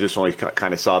 and I just only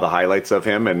kind of saw the highlights of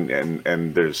him,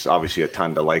 and there's obviously a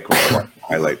ton to like when I watch the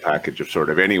highlight package of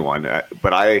sort of anyone.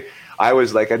 But I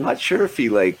was I'm not sure if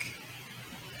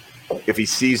he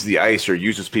sees the ice or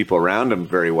uses people around him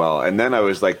very well. And then I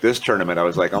was this tournament, I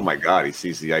was oh my God, he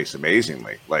sees the ice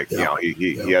amazingly.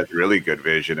 He has really good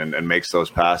vision and makes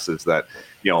those passes that,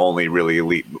 only really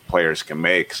elite players can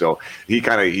make. So he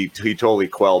totally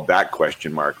quelled that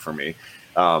question mark for me.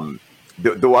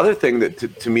 The other thing that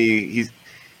to me,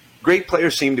 great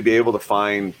players seem to be able to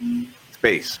find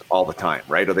space all the time,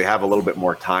 right? Or they have a little bit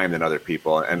more time than other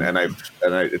people. And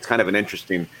it's kind of an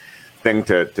interesting thing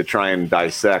to try and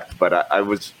dissect, but I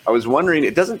was wondering,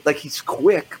 it doesn't he's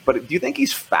quick, but do you think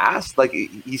he's fast?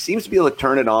 He seems to be able to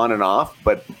turn it on and off,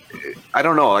 but I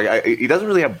don't know. He doesn't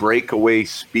really have breakaway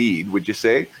speed, would you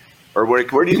say? Or where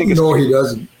do you think? No, he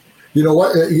doesn't. You know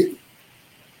what?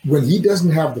 When he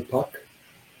doesn't have the puck,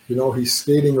 he's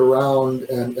skating around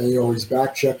and he's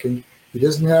back checking. He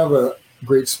doesn't have a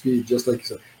great speed, just like you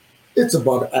said. It's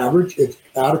above average. It's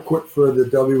adequate for the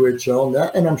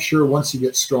WHL, and I'm sure once he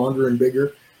gets stronger and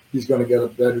bigger, he's going to get a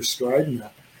better stride in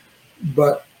that.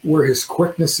 But where his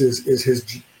quickness is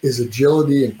his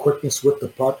agility and quickness with the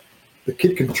puck. The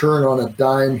kid can turn on a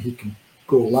dime. He can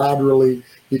go laterally.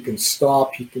 He can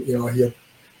stop. He can, he'll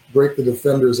break the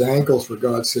defender's ankles, for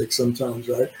God's sake, sometimes,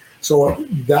 right? So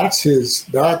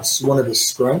that's one of his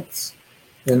strengths.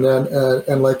 And then,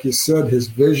 and like you said, his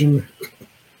vision.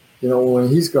 When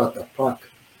he's got the puck,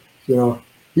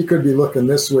 he could be looking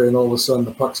this way and all of a sudden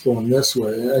the puck's going this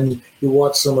way. And you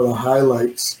watch some of the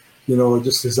highlights,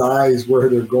 just his eyes, where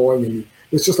they're going. And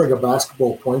it's just like a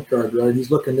basketball point guard, right? He's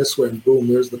looking this way and boom,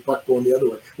 there's the puck going the other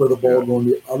way, or the ball going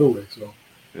the other way. So,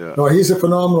 no, he's a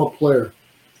phenomenal player.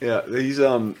 Yeah, he's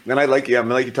and I like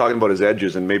you talking about his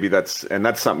edges, and maybe that's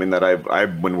something that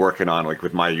I've been working on,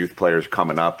 with my youth players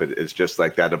coming up. It's just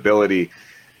that ability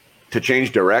to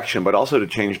change direction, but also to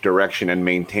change direction and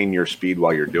maintain your speed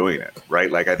while you're doing it,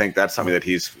 right? I think that's something that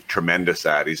he's tremendous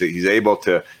at. He's able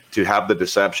to have the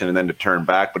deception and then to turn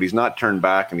back, but he's not turned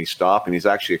back and he's stopped, and he's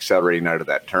actually accelerating out of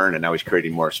that turn, and now he's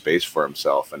creating more space for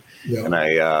himself. And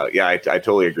I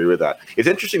totally agree with that. It's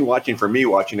interesting watching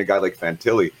a guy like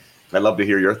Fantilli. I'd love to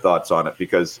hear your thoughts on it,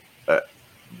 because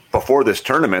before this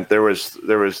tournament, there was,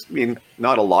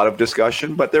 not a lot of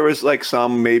discussion, but there was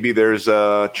maybe there's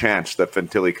a chance that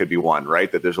Fantilli could be one,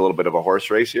 right? That there's a little bit of a horse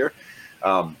race here.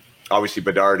 Obviously,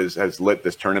 Bedard has lit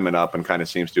this tournament up and kind of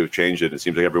seems to have changed it. It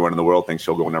seems like everyone in the world thinks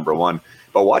he'll go number one.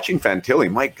 But watching Fantilli,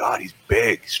 my God, he's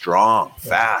big, strong,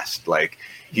 fast.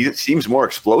 He seems more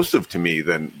explosive to me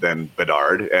than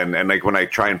Bedard. And when I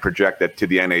try and project that to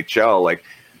the NHL,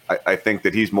 I think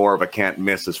that he's more of a can't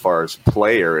miss as far as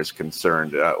player is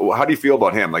concerned. How do you feel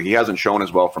about him? He hasn't shown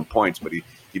as well from points, but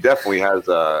he definitely has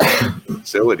a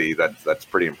facility that's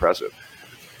pretty impressive.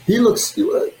 He looks,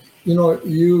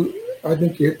 I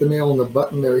think you hit the nail on the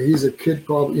button there. He's a kid,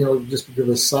 probably, just because of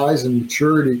his size and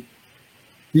maturity,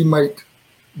 he might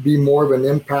be more of an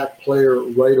impact player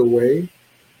right away.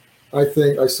 I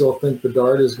still think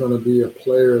Bedard is going to be a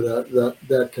player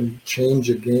that can change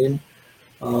a game.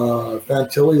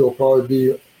 Fantilli will probably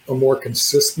be a more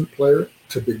consistent player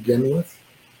to begin with.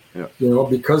 Yeah.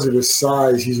 Because of his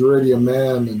size, he's already a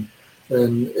man,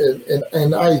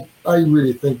 and I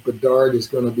really think Bedard is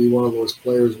going to be one of those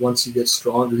players. Once he gets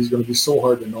stronger, he's going to be so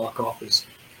hard to knock off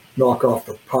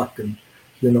the puck, and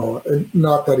and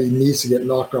not that he needs to get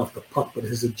knocked off the puck, but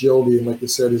his agility and, like I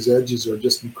said, his edges are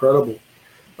just incredible.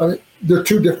 I mean, they're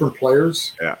two different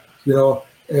players. Yeah.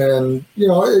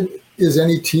 Is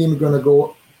any team going to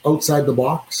go outside the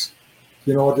box,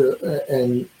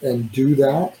 and do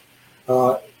that?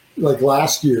 Like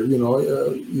last year,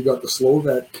 you got the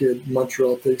Slovak kid.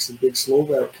 Montreal takes the big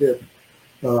Slovak kid,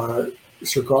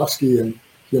 Sierkowski,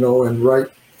 and Wright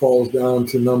falls down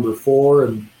to number 4,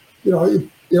 and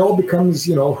it all becomes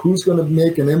who's going to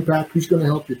make an impact, who's going to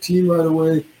help your team right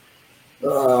away.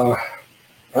 I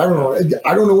don't know.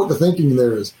 I don't know what the thinking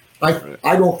there is.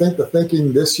 I don't think the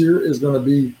thinking this year is going to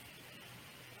be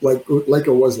like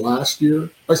it was last year.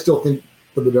 I still think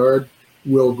the Bedard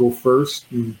will go first,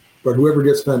 but whoever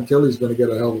gets Fantilli is going to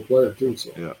get a hell of a player too. So.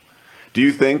 Yeah. Do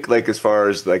you think, like, as far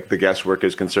as like the guesswork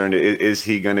is concerned, is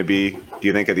he going to be? Do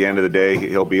you think at the end of the day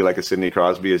he'll be like a Sidney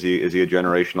Crosby? Is he a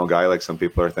generational guy like some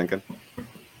people are thinking?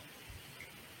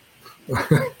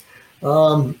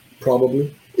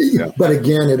 Probably, Yeah. but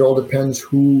again, it all depends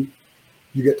who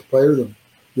you get to play with him.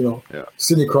 Yeah.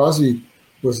 Sidney Crosby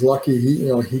was lucky.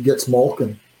 He gets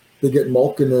Malkin. They get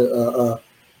Malkin in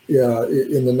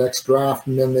the next draft,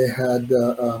 and then they had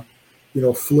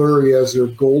Fleury as their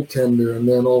goaltender, and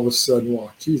then all of a sudden,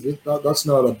 well, geez, that's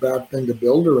not a bad thing to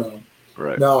build around.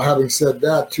 Right. Now, having said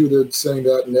that, too, they're saying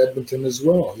that in Edmonton as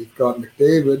well. You've got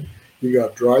McDavid, you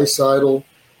got Draisaitl.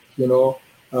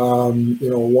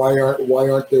 Why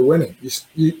aren't they winning?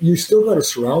 You still got to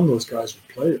surround those guys with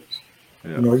players.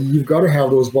 Yeah. You've got to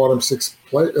have those bottom six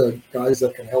guys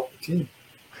that can help the team.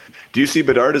 Do you see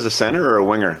Bedard as a center or a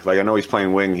winger? Like, I know he's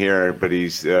playing wing here, but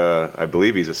he's I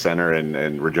believe he's a center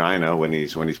in Regina when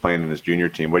he's playing in his junior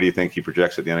team. What do you think he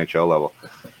projects at the NHL level?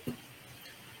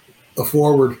 A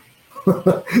forward.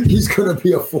 He's going to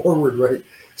be a forward, right?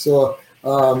 So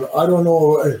I don't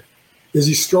know. Is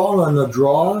he strong on the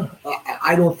draw?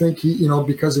 I don't think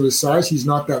because of his size, he's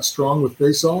not that strong with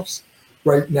faceoffs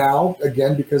right now,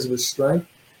 again, because of his strength.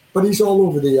 But he's all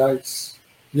over the ice.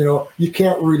 You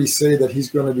can't really say that he's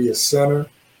going to be a center.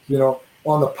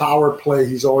 On the power play,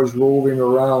 he's always rolling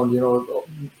around.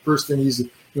 First thing he's the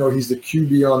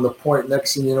QB on the point.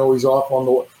 Next thing you know, he's off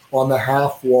on the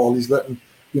half wall. He's letting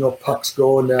pucks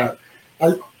go and that.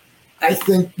 I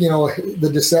think the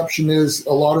deception is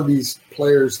a lot of these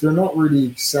players, they're not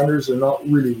really centers, they're not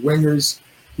really wingers.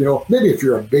 Maybe if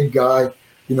you're a big guy,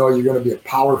 you're going to be a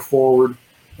power forward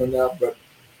and that. But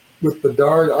with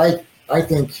Bedard, I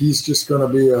think he's just going to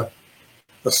be a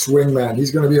swing man.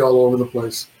 He's going to be all over the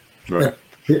place. Right.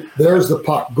 There's the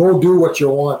puck. Go do what you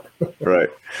want. Right.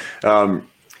 And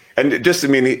just,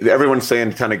 everyone's saying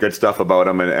a ton of good stuff about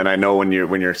him, and I know when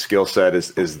your skill set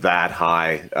is that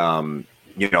high,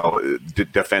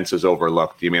 defense is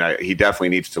overlooked. He definitely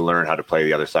needs to learn how to play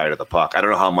the other side of the puck. I don't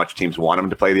know how much teams want him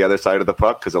to play the other side of the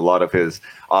puck because a lot of his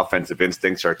offensive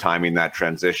instincts are timing that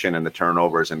transition and the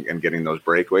turnovers and getting those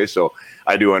breakaways. So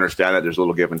I do understand that there's a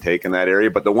little give and take in that area.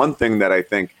 But the one thing that I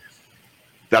think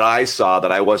that I saw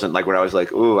that I wasn't like, where I was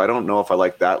like, ooh, I don't know if I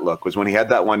like that look, was when he had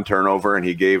that one turnover and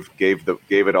he gave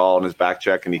it all in his back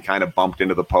check and he kind of bumped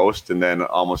into the post and then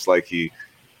almost like he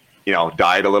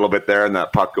died a little bit there, and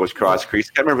that puck goes cross crease.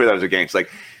 I can't remember if that was against. Like,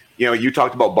 you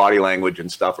talked about body language and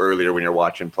stuff earlier when you're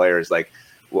watching players. Like,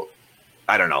 well,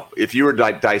 I don't know if you were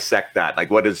to dissect that. Like,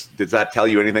 does that tell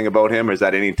you anything about him? Or is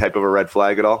that any type of a red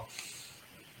flag at all?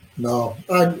 No,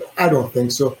 I don't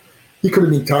think so. He could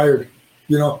have been tired.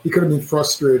 He could have been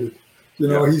frustrated.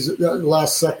 He's the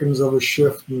last seconds of a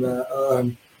shift,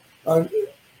 and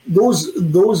those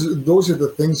are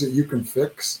the things that you can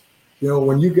fix.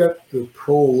 When you get to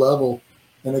pro level,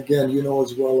 and again,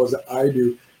 as well as I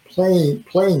do, playing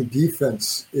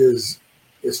defense it's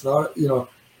not,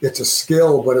 it's a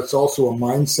skill, but it's also a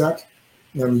mindset.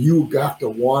 And you have to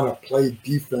want to play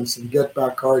defense and get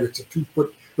back hard. It's a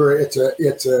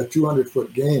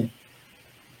 200-foot game.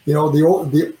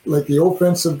 The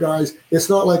offensive guys, it's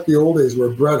not like the old days where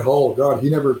Brett Hull, God, he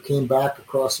never came back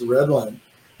across the red line.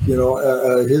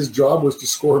 His job was to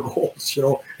score goals,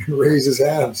 and raise his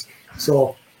hands.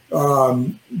 So,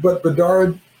 but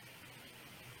Bedard,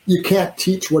 you can't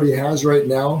teach what he has right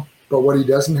now, but what he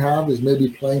doesn't have is maybe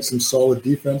playing some solid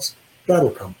defense.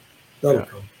 That'll come.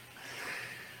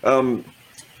 When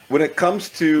it comes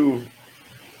to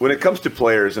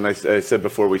players, and I said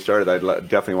before we started, I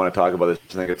definitely want to talk about this.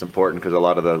 I think it's important because a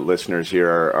lot of the listeners here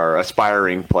are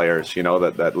aspiring players,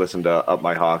 that listen to Up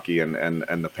My Hockey and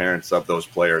the parents of those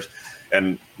players.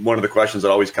 And one of the questions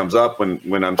that always comes up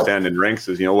when I'm standing in rinks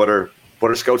is, what are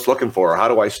scouts looking for? Or how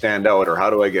do I stand out? Or how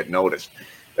do I get noticed?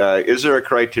 Is there a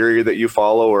criteria that you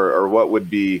follow, or what would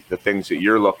be the things that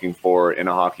you're looking for in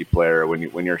a hockey player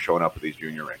when you're showing up at these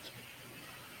junior rinks?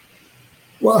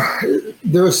 Well,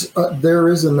 there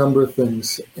is a number of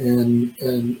things, and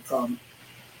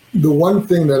the one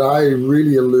thing that I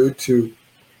really allude to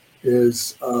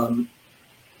is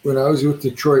when I was with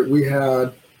Detroit, we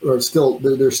had, or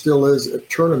there still is, a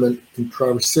tournament in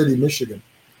Traverse City, Michigan,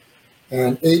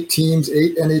 and 8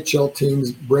 NHL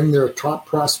teams bring their top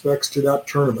prospects to that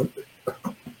tournament,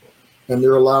 and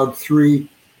they're allowed three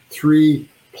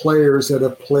players that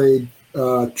have played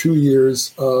 2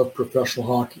 years of professional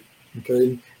hockey.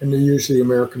 Okay, and they're usually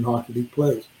American Hockey League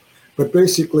players, but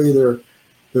basically they're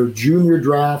junior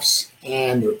drafts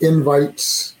and they're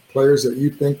invites, players that you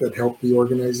think that help the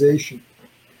organization.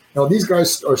 Now these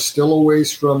guys are still a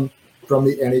ways from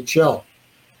the NHL.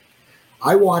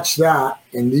 I watch that,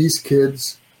 and these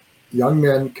kids young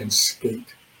men can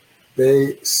skate.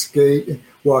 They skate.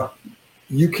 Well,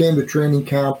 you came to training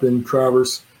camp in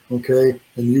Traverse, okay,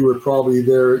 and you were probably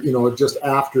there, just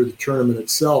after the tournament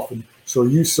itself, and so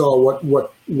you saw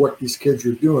what these kids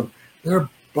are doing. They're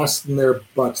busting their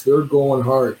butts. They're going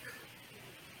hard.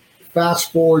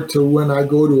 Fast forward to when I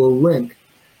go to a rink.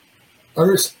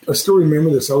 I still remember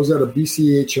this. I was at a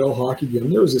BCHL hockey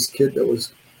game. There was this kid that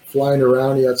was flying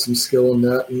around. He had some skill in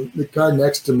that. And the guy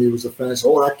next to me was a fan. I said,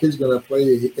 "Oh, that kid's going to play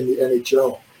in the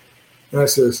NHL." And I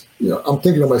says, I'm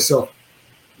thinking to myself,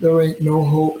 there ain't no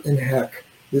hope in heck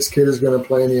this kid is going to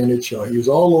play in the NHL. He was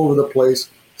all over the place.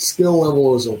 Skill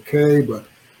level was okay, but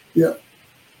yeah.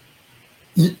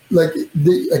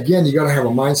 Again, you got to have a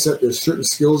mindset. There's certain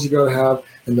skills you got to have.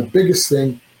 And the biggest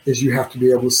thing is you have to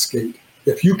be able to skate.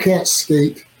 If you can't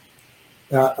skate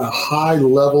at a high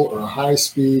level or a high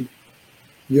speed,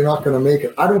 you're not going to make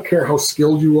it. I don't care how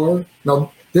skilled you are.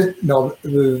 Now,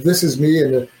 this is me,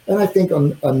 and I think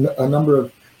a number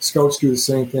of scouts do the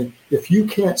same thing. If you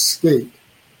can't skate,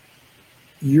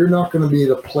 you're not going to be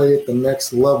able to play at the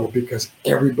next level because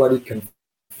everybody can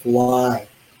fly.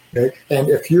 Okay? And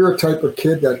if you're a type of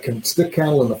kid that can stick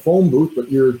handle in the phone booth,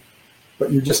 but you're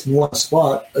just in one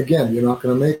spot, again, you're not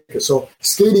going to make it. So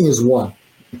skating is one.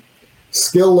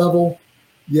 Skill level,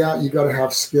 yeah, you got to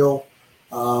have skill.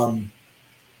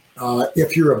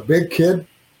 If you're a big kid,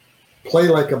 play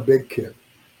like a big kid.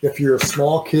 If you're a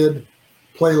small kid,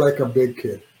 play like a big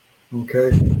kid.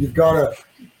 Okay, you've got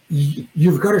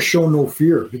to show no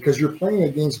fear because you're playing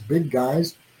against big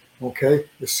guys. Okay,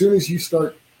 as soon as you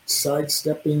start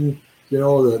sidestepping,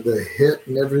 the hit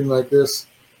and everything like this,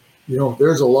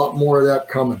 there's a lot more of that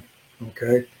coming.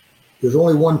 Okay, there's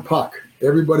only one puck.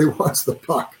 Everybody wants the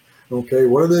puck. Okay,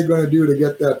 what are they going to do to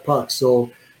get that puck?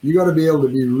 So you got to be able to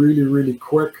be really, really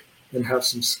quick and have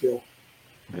some skill.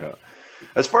 Yeah.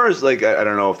 As far as I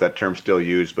don't know if that term's still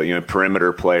used, but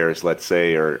perimeter players, let's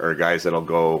say, or guys that'll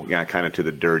go kind of to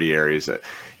the dirty areas.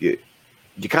 You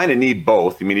kind of need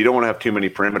both. I mean, you don't want to have too many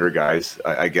perimeter guys,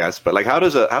 I guess. But how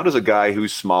does a guy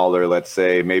who's smaller, let's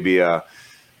say, maybe a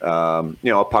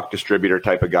puck distributor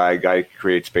type of guy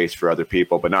creates space for other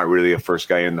people, but not really a first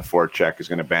guy in the forecheck is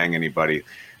going to bang anybody.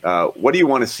 What do you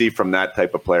want to see from that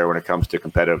type of player when it comes to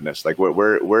competitiveness? Like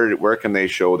where can they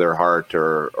show their heart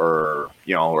or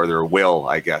their will,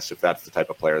 I guess, if that's the type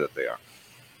of player that they are?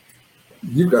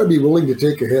 You've got to be willing to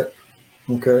take a hit.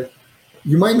 Okay.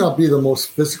 You might not be the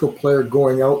most physical player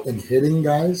going out and hitting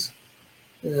guys.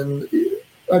 And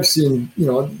I've seen,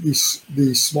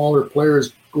 these smaller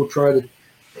players go try to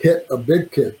hit a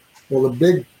big kid. Well,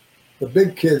 the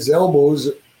big kid's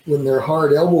elbows, when they're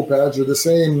hard elbow pads, are the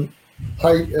same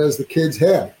height as the kid's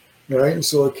head, right? And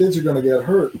so the kids are going to get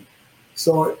hurt.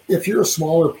 So if you're a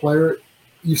smaller player,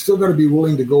 you still got to be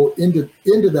willing to go into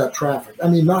that traffic. I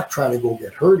mean, not try to go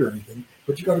get hurt or anything,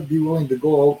 but you got to be willing to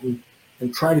go out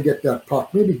and try to get that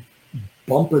puck. Maybe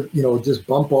bump it, just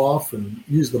bump off and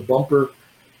use the bumper.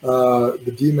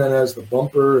 The D-man has the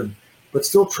bumper, but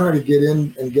still try to get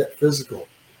in and get physical.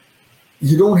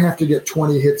 You don't have to get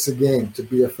 20 hits a game to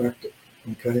be effective.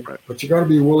 Okay, right. But you got to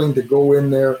be willing to go in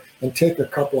there and take a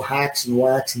couple hacks and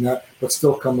whacks and that, but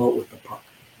still come out with the puck.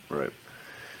 Right.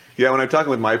 Yeah, when I'm talking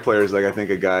with my players, I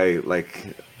think a guy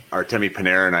like Artemi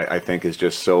Panarin, I think is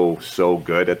just so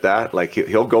good at that. Like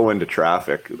he'll go into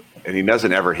traffic and he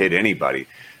doesn't ever hit anybody,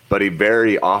 but he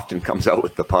very often comes out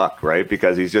with the puck, right?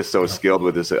 Because he's just so skilled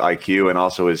with his IQ and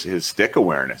also his stick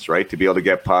awareness, right? To be able to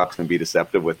get pucks and be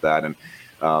deceptive with that. And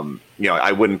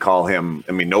I wouldn't call him.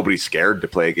 I mean, nobody's scared to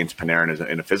play against Panarin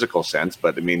in a physical sense,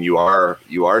 but I mean, you are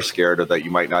scared of that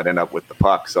you might not end up with the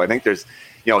puck. So I think there's,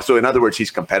 so in other words, he's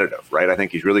competitive, right? I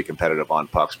think he's really competitive on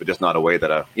pucks, but just not a way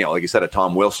that like you said, a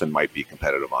Tom Wilson might be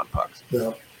competitive on pucks.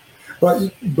 Yeah,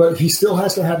 but he still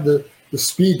has to have the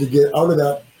speed to get out of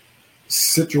that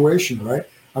situation, right?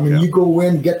 I mean, You go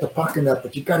in, get the puck in that,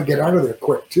 but you got to get out of there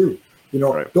quick too.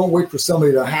 Right. Don't wait for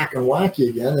somebody to hack and whack you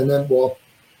again, and then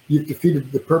you've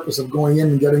defeated the purpose of going in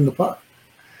and getting the puck.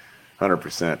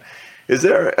 100%. Is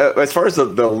there, as far as the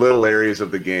little areas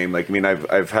of the game,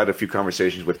 I've had a few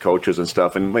conversations with coaches and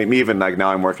stuff, and maybe even now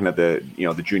I'm working at the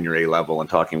junior A level and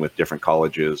talking with different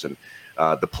colleges, and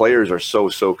the players are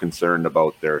so concerned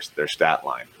about their stat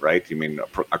line, right? I mean,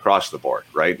 across the board,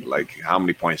 right? Like, how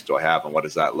many points do I have, and what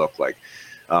does that look like?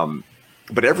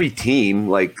 But every team,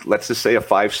 let's just say a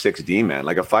 5'6" D-man,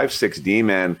 a 5'6"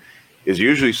 D-man is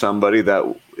usually somebody that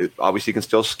obviously can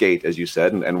still skate, as you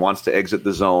said, and wants to exit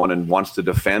the zone and wants to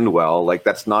defend well.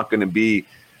 That's not going to be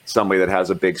somebody that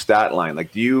has a big stat line.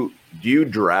 Do you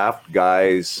draft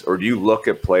guys, or do you look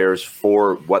at players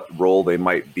for what role they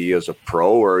might be as a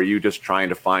pro, or are you just trying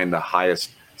to find the highest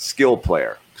skill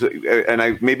player.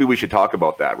 And maybe we should talk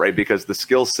about that, right? Because the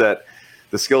skill set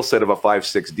of a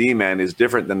 5'6" D-man is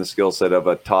different than the skill set of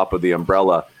a top of the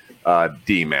umbrella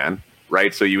D-man,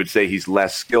 right? So you would say he's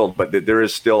less skilled, but there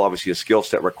is still obviously a skill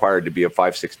set required to be a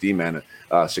 5'6" D-man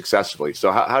successfully.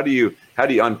 So how do you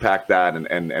unpack that,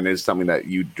 and is something that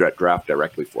you draft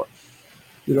directly for?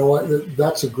 You know what?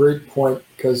 That's a great point,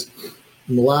 because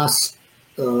in the last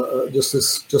just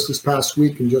this past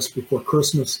week and just before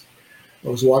Christmas, I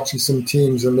was watching some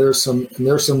teams, and there's some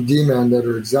D-men that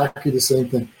are exactly the same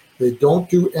thing. They don't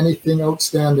do anything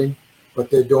outstanding,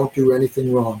 but they don't do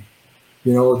anything wrong.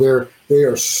 You know, they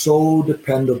are so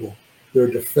dependable. They're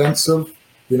defensive.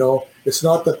 You know, it's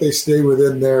not that they stay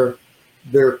within their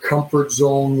comfort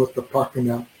zone with the puck and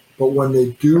that, but when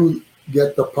they do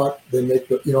get the puck, they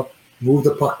make move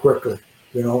the puck quickly.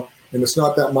 You know, and it's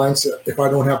not that mindset. If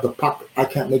I don't have the puck, I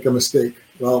can't make a mistake.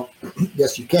 Well,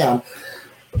 yes, you can.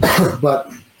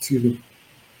 But excuse me,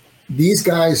 these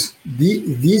guys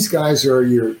are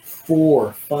your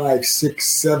 4, 5, 6,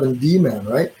 7 D-men,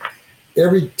 right?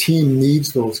 Every team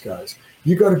needs those guys.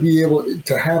 You got to be able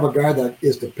to have a guy that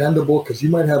is dependable, because you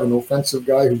might have an offensive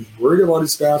guy who's worried about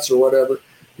his stats or whatever.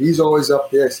 He's always up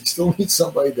there. So you still need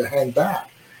somebody to hang back.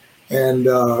 And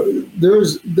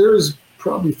there's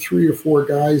probably 3 or 4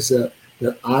 guys that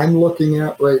I'm looking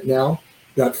at right now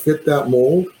that fit that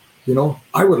mold. You know,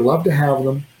 I would love to have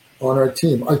them on our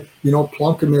team.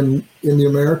 Plunk them in the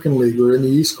American League or in the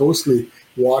East Coast League,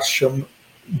 watch them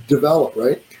develop,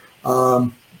 right?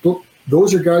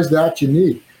 Those are guys that you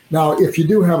need. Now, if you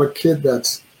do have a kid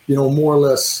that's, more or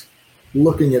less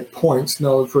looking at points,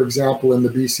 now, for example, in the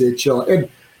BCHL, and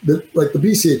the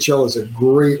BCHL is a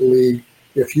great league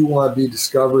if you want to be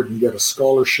discovered and get a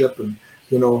scholarship, and,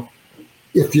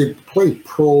 if you play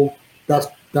pro,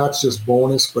 that's just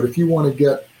bonus. But if you want to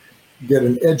get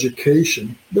an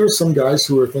education, there's some guys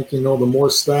who are thinking, the more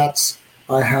stats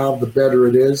I have, the better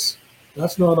it is.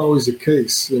 That's not always the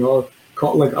case.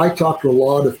 Like I talk to a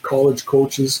lot of college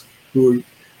coaches who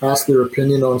ask their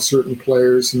opinion on certain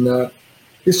players, and that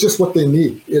it's just what they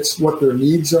need. It's what their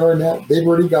needs are. And that they've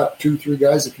already got 2, 3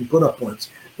 guys that can put up points.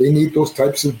 They need those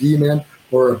types of D-men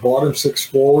or a bottom 6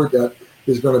 forward that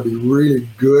is going to be really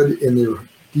good in their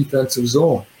defensive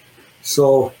zone.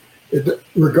 So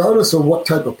regardless of what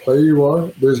type of player you are,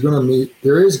 there is going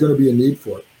to be a need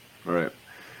for it. All right.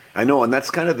 I know, and that's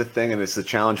kind of the thing, and it's the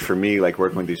challenge for me, like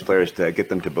working with these players, to get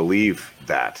them to believe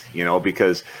that,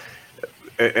 because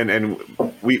and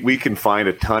we can find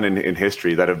a ton in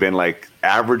history that have been like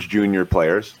average junior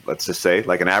players, let's just say,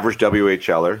 like an average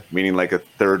WHLer, meaning like a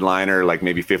third liner, like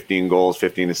maybe 15 goals,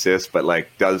 15 assists, but like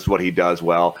does what he does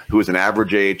well, who is an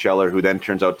average AHLer who then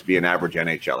turns out to be an average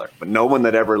NHLer, but no one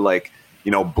that ever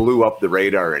blew up the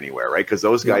radar anywhere, right? Because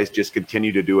those guys just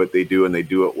continue to do what they do, and they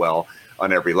do it well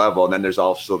on every level. And then there's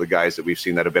also the guys that we've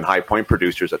seen that have been high point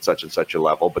producers at such and such a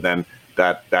level, but then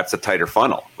that's a tighter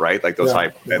funnel, right? Like those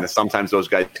and sometimes those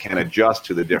guys can adjust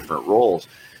to the different roles.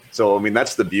 So, I mean,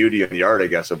 that's the beauty and the art, I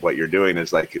guess, of what you're doing,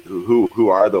 is like, who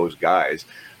are those guys?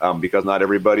 Because not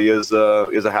everybody is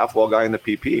a half wall guy in the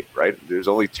PP, right? There's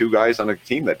only 2 guys on a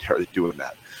team that are doing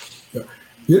that. Yeah.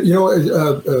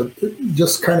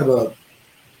 Just kind of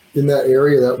in that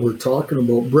area that we're talking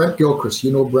about, Brent Gilchrist,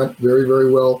 Brent very,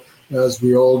 very well, as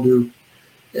we all do.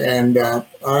 And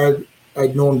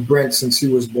I'd known Brent since he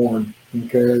was born.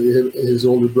 Okay, his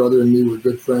older brother and me were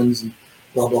good friends, and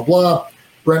blah, blah, blah.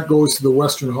 Brent goes to the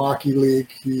Western Hockey League.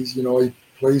 He's, he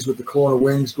plays with the Kelowna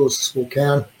Wings, goes to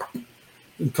Spokane,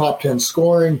 in top 10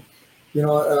 scoring. He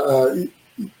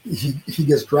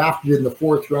gets drafted in the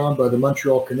 4th round by the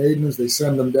Montreal Canadiens. They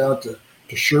send him down to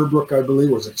Sherbrooke, I believe.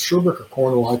 Was it Sherbrooke or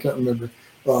Cornwall? I can't remember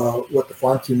what the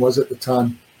farm team was at the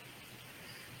time.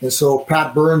 And so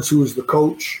Pat Burns, who was the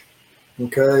coach,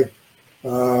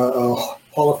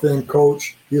 Hall of Fame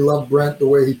coach, he loved Brent, the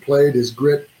way he played, his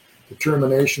grit,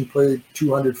 determination, played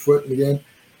 200 foot in the game.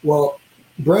 Well,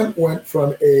 Brent went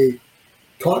from a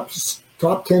top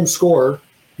 10 scorer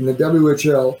in the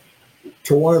WHL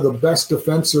to one of the best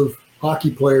defensive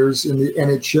hockey players in the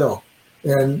NHL.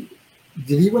 And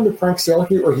did he win the Frank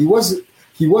Selke, or he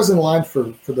was in line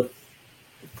for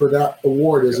that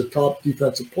award as a top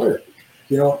defensive player?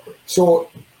 So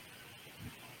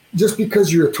just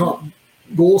because you're a top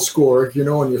goal scorer,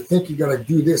 and you think you got to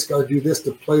do this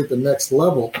to play at the next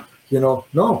level,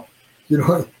 no,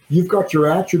 you've got your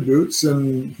attributes,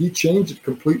 and he changed it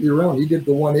completely around. He did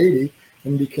the 180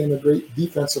 and became a great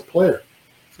defensive player.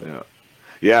 Yeah.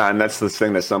 Yeah. And that's the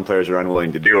thing that some players are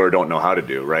unwilling to do or don't know how to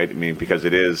do, right? I mean, because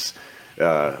it is,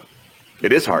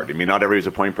 It is hard. I mean, not everybody's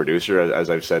a point producer, as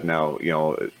I've said now,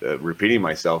 repeating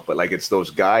myself, but like it's those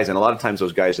guys. And a lot of times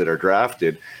those guys that are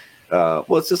drafted,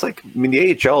 it's just like, I mean,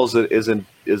 the AHL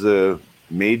is a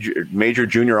major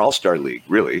junior all-star league,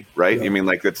 really, right? Yeah. I mean,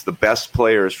 like it's the best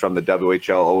players from the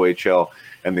WHL, OHL,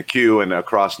 and the Q and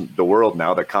across the world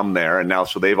now that come there. And now,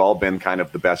 so they've all been kind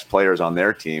of the best players on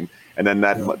their team. And then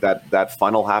that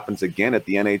funnel happens again at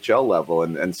the NHL level.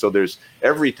 And so there's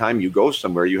every time you go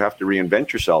somewhere, you have to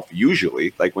reinvent yourself.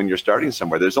 Usually, like when you're starting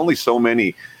somewhere, there's only so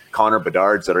many Connor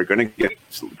Bedards that are going to get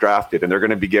drafted, and they're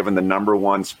going to be given the number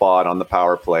one spot on the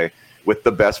power play with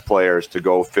the best players to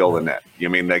go fill the net. I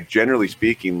mean, like generally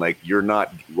speaking, like you're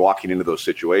not walking into those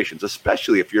situations,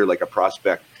 especially if you're like a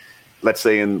prospect, let's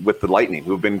say with the Lightning,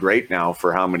 who've been great now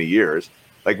for how many years.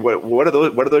 Like what are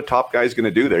the top guys going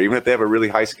to do there, even if they have a really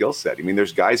high skill set? I mean,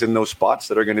 there's guys in those spots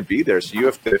that are going to be there. So you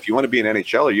have to, if you want to be an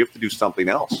NHLer, you have to do something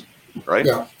else, right?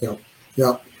 Yeah.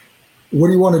 What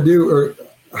do you want to do, or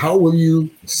how will you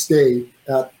stay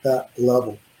at that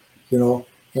level?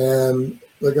 And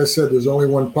like I said, there's only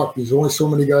one puck. There's only so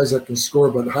many guys that can score.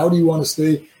 But how do you want to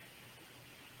stay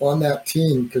on that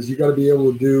team? Because you got to be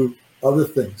able to do other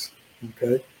things.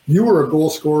 Okay, you were a goal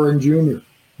scorer in junior.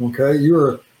 Okay,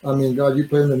 you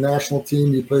played in the national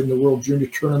team. You played in the World Junior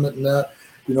Tournament and that.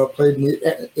 Played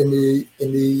in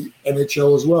the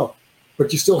NHL as well.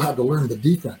 But you still had to learn the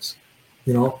defense.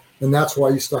 And that's why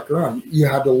you stuck around. You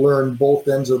had to learn both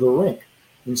ends of the rink,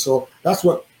 and so that's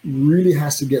what really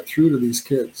has to get through to these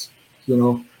kids.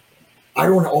 I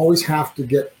don't always have to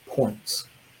get points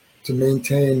to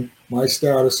maintain my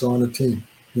status on a team.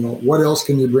 What else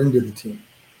can you bring to the team?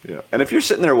 Yeah. And if you're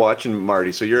sitting there watching,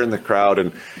 Marty, so you're in the crowd,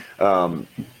 and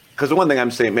because the one thing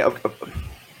I'm saying,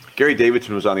 Gary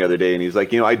Davidson was on the other day, and he's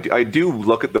like, I do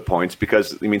look at the points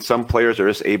because, I mean, some players are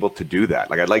just able to do that.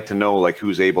 Like, I'd like to know, like,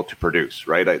 who's able to produce,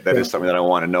 right? That is something that I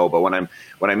want to know. But when I'm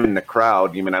in the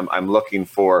crowd, I'm looking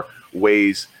for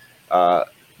ways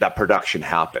that production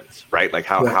happens, right? Like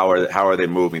how are they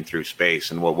moving through space,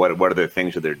 and what are the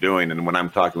things that they're doing? And when I'm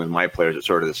talking with my players, it's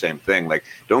sort of the same thing. Like,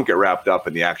 don't get wrapped up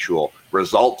in the actual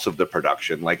results of the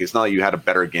production. Like, it's not like you had a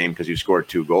better game because you scored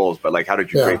 2 goals, but like, how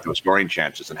did you create those scoring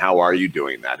chances, and how are you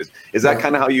doing that? Is that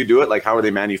kind of how you do it? Like, how are they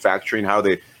manufacturing?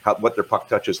 What their puck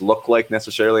touches look like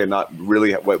necessarily, and not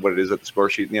really what it is at the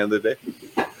score sheet at the end of the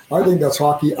day? I think that's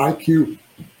hockey IQ.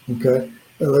 Okay.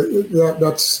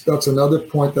 That's another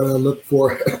point that I look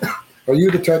for. Are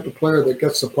you the type of player that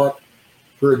gets the puck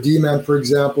for a D-man, for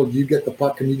example? Do you get the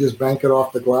puck and you just bank it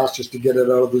off the glass just to get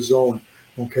it out of the zone?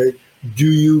 Okay. Do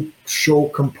you show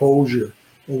composure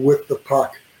with the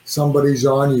puck? Somebody's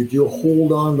on you. Do you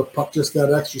hold on the puck just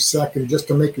that extra second just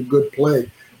to make a good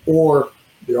play? Or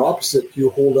the opposite, do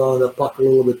you hold on to the puck a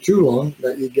little bit too long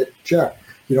that you get checked?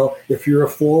 If you're a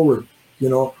forward,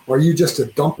 are you just a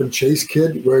dump and chase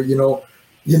kid where,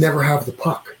 you never have the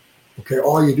puck? Okay,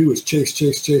 all you do is chase.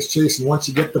 And once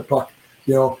you get the puck,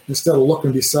 instead of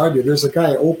looking beside you, there's a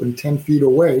guy open 10 feet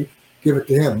away, give it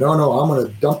to him. No, I'm going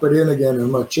to dump it in again and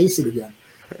I'm going to chase it again,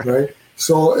 right?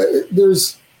 So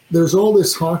there's all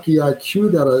this hockey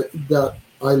IQ that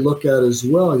I look at as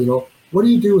well. What do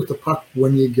you do with the puck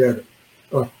when you get it?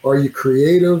 Are you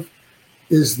creative?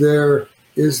 Is there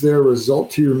a result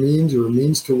to your means, or a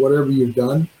means to whatever you've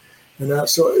done? And that,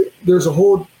 so there's a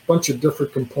whole bunch of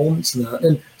different components in that.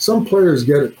 And some players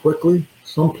get it quickly.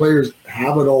 Some players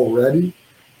have it already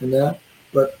in that.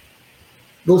 But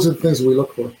those are the things we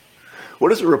look for. What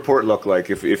does a report look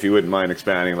like, if you wouldn't mind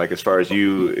expanding, like as far as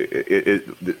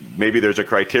maybe there's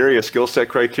a skill set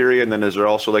criteria, and then is there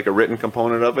also like a written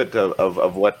component of it,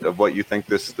 of what you think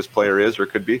this player is or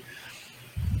could be?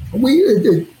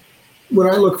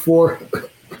 What I look for,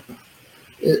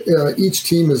 each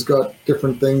team has got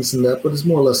different things in that, but it's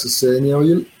more or less the same.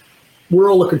 We're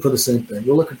all looking for the same thing.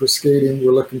 We're looking for skating.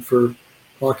 We're looking for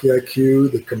hockey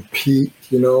IQ, the compete,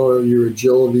 your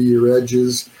agility, your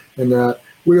edges, and that.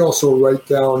 We also write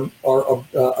down our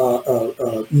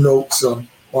notes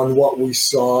on what we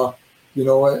saw,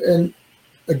 and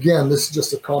again, this is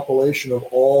just a compilation of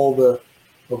all the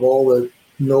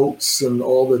notes and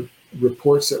all the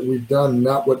reports that we've done.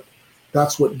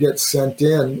 That's what gets sent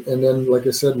in, and then, like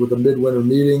I said, with the midwinter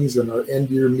meetings and our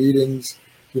end-year meetings,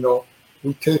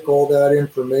 we take all that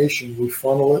information, we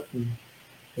funnel it,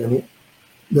 and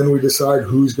then we decide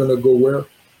who's going to go where.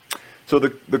 So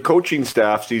the coaching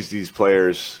staff sees these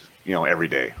players, every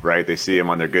day, right? They see them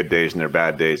on their good days and their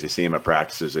bad days. They see them at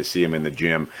practices. They see them in the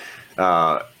gym.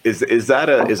 Is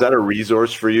that a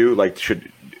resource for you? Like,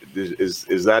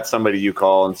 is that somebody you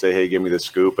call and say, hey, give me the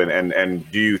scoop?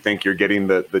 And do you think you're getting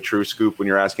the true scoop when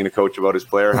you're asking a coach about his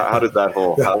player? How does that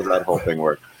whole thing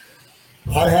work?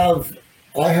 I have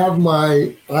I have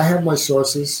my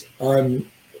sources.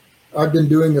 I've been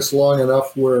doing this long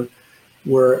enough where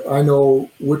I know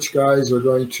which guys are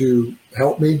going to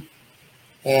help me,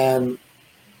 and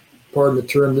pardon the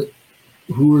term,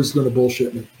 who is going to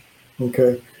bullshit me.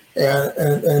 Okay,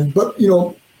 and but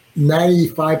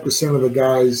 95% of the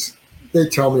guys, they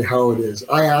tell me how it is.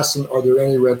 I ask them, are there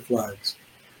any red flags?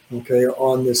 Okay,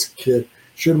 on this kid,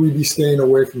 should we be staying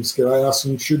away from this kid? I ask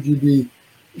them,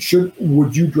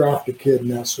 would you draft a kid,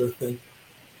 and that sort of thing.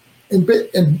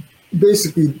 And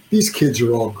basically, these kids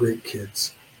are all great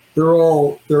kids. They're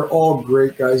all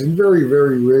great guys, and very,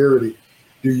 very rarely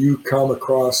do you come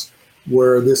across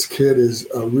where this kid is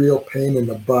a real pain in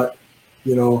the butt.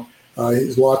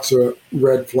 He's lots of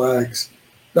red flags.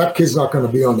 That kid's not going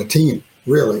to be on the team,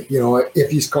 really. If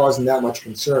he's causing that much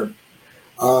concern.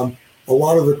 A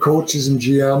lot of the coaches and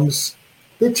GMs,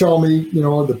 they tell me,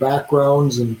 the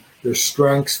backgrounds and their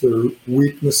strengths, their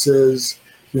weaknesses.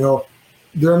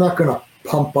 They're not going to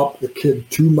pump up the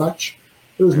kid too much.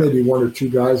 There's maybe one or two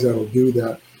guys that'll do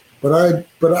that, but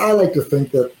I like to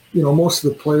think that most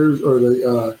of the players or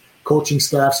the coaching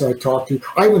staffs I talk to,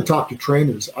 I even talk to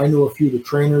trainers. I know a few of the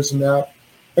trainers and that,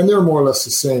 and they're more or less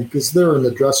the same because they're in the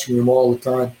dressing room all the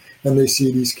time and they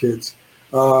see these kids.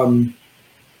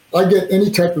 I get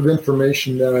any type of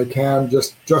information that I can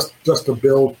just to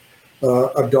build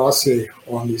a dossier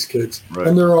on these kids, right.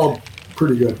 And they're all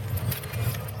pretty good.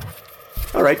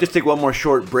 All right, just take one more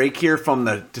short break here from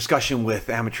the discussion with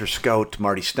amateur scout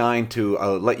Marty Stein to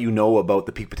let you know about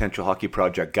the Peak Potential Hockey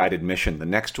Project guided mission. The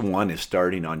next one is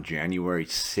starting on January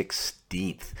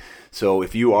 16th. So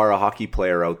if you are a hockey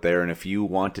player out there and if you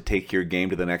want to take your game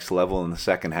to the next level in the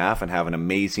second half and have an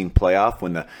amazing playoff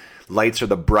when the lights are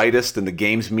the brightest and the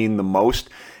games mean the most,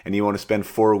 and you want to spend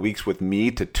 4 weeks with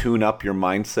me to tune up your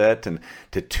mindset and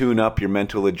to tune up your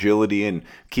mental agility and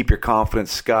keep your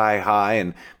confidence sky high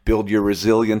and build your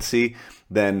resiliency,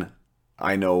 then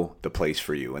I know the place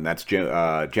for you. And that's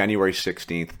January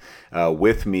 16th.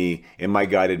 With me in my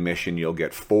guided mission, you'll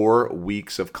get 4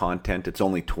 weeks of content. It's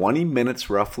only 20 minutes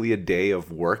roughly a day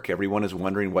of work. Everyone is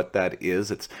wondering what that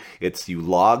is. It's you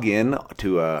log in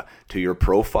to your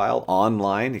profile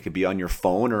online. It could be on your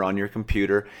phone or on your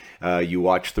computer. You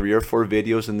watch 3 or 4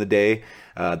 videos in the day.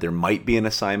 There might be an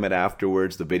assignment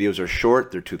afterwards. The videos are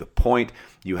short. They're to the point.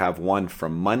 You have one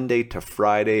from Monday to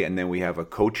Friday, and then we have a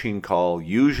coaching call.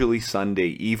 Usually Sunday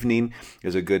evening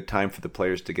is a good time for the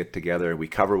players to get together. We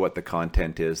cover what the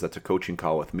content is. That's a coaching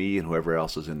call with me and whoever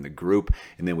else is in the group,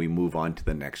 and then we move on to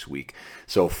the next week.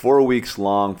 So 4 weeks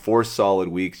long, 4 solid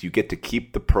weeks. You get to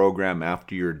keep the program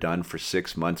after you're done for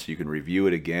 6 months. So you can review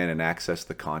it again and access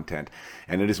the content,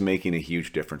 and it is making a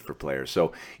huge difference for players.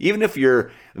 So even if you're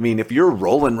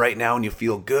rolling right now and you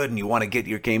feel good and you want to get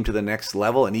your game to the next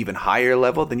level and even higher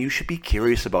level, then you should be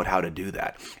curious about how to do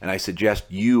that. And I suggest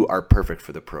you are perfect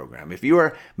for the program. If you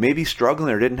are maybe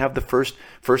struggling or didn't have the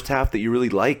first half that you really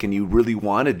like and you really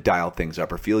want to dial things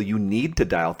up or feel you need to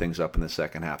dial things up in the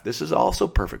second half, this is also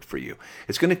perfect for you.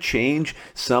 It's going to change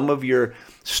some of your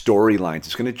storylines.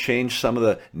 It's going to change some of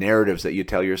the narratives that you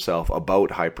tell yourself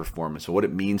about high performance and what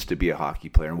it means to be a hockey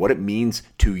player and what it means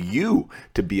to you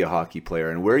to be a hockey player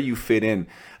and where you fit in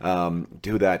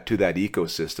to that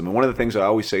ecosystem. And one of the things I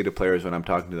always say to players when I'm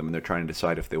talking to them and they're trying to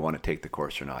decide if they want to take the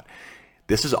course or not,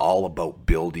 this is all about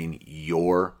building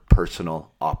your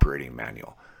personal operating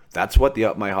manual. That's what the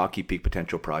Up My Hockey Peak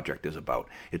Potential Project is about.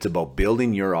 It's about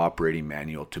building your operating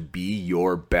manual to be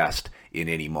your best in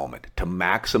any moment, to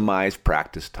maximize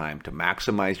practice time, to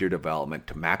maximize your development,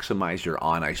 to maximize your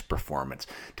on-ice performance,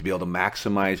 to be able to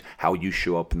maximize how you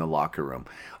show up in the locker room.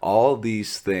 All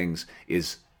these things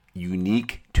is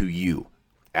unique to you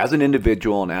as an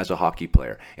individual and as a hockey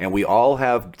player. And we all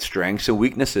have strengths and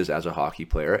weaknesses as a hockey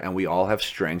player, and we all have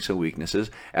strengths and weaknesses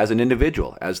as an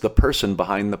individual, as the person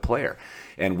behind the player.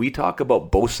 And we talk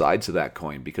about both sides of that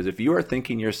coin, because if you are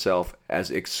thinking yourself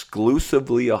as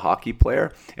exclusively a hockey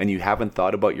player and you haven't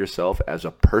thought about yourself as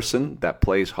a person that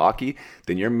plays hockey,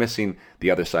 then you're missing the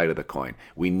other side of the coin.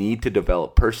 We need to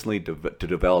develop personally to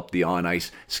develop the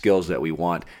on-ice skills that we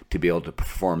want to be able to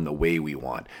perform the way we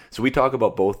want. So we talk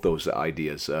about both those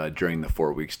ideas during the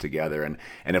 4 weeks together.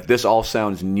 And if this all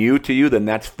sounds new to you, then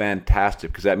that's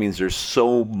fantastic, because that means there's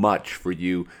so much for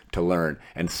you to learn,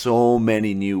 and so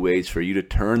many new ways for you to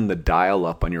turn the dial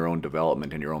up on your own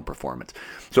development and your own performance.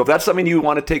 So if that's something you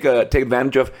want to take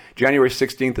advantage of, January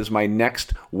 16th is my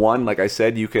next one. Like I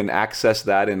said, you can access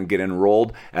that and get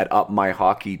enrolled at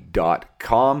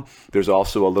upmyhockey.com. There's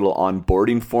also a little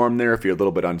onboarding form there. If you're a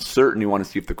little bit uncertain, you want to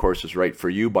see if the course is right for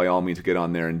you, by all means get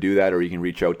on there and do that, or you can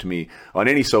reach out to me on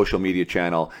any social media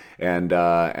channel and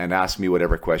ask me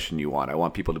whatever question you want. I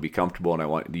want people to be comfortable, and I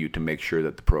want you to make sure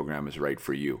that the program is right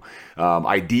for you.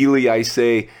 Ideally, I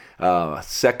say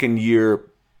second year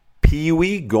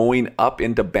Pee-wee going up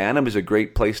into Bantam is a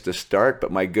great place to start,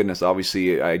 but my goodness,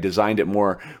 obviously I designed it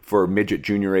more for midget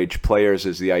junior age players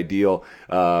as the ideal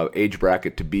age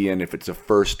bracket to be in if it's a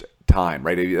first time,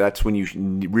 right? That's when you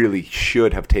really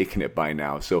should have taken it by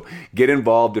now. So get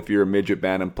involved if you're a midget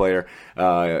Bantam player.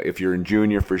 If you're in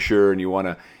junior for sure and you want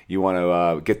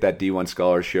to get that D1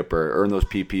 scholarship or earn those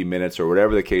PP minutes or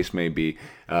whatever the case may be,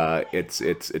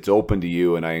 it's open to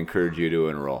you, and I encourage you to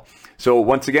enroll. So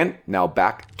once again, now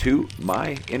back to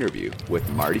my interview with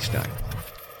Marty Stein.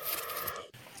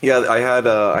 Yeah, I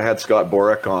had Scott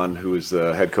Borek on, who is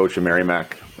the head coach of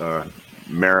Merrimack.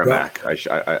 Merrimack.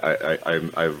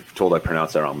 I'm told I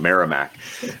pronounced that wrong. Merrimack.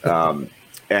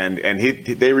 And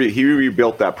he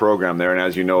rebuilt that program there. And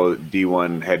as you know,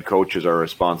 D1 head coaches are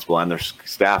responsible, and their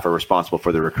staff are responsible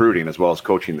for the recruiting as well as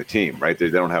coaching the team, right?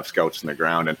 They don't have scouts in the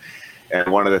ground.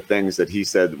 And one of the things that he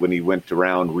said when he went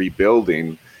around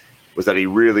rebuilding was that he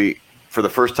really, for the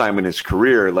first time in his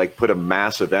career, like put a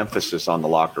massive emphasis on the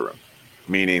locker room,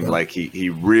 meaning like he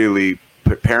really,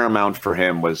 paramount for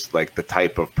him was like the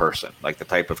type of person, like the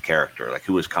type of character, like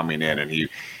who was coming in, and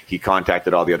he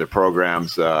contacted all the other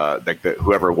programs, like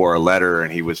whoever wore a letter,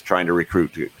 and he was trying to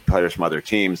recruit players from other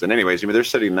teams. And anyways, I mean, they're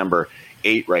sitting number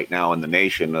 8 right now in the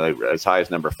nation, as high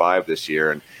as number 5 this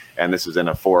year, and this is in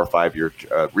a 4 or 5 year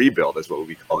rebuild, is what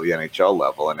we call the NHL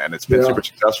level, and it's been super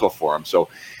successful for him. So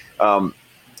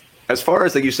as far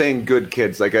as like you're saying, good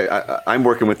kids, like I'm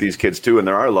working with these kids too, and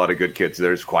there are a lot of good kids.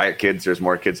 There's quiet kids. There's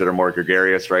more kids that are more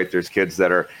gregarious, right? There's kids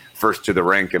that are first to the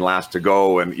rink and last to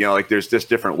go, and like there's just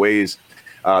different ways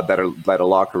that a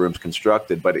locker room's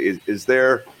constructed. But is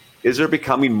there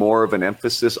becoming more of an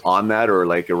emphasis on that, or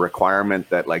like a requirement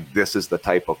that like this is the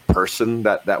type of person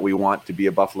that we want to be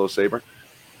a Buffalo Sabre?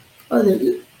 I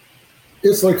think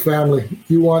it's like family.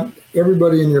 You want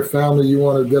everybody in your family you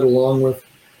want to get along with.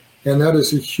 And that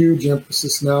is a huge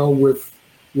emphasis now with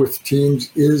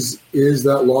teams is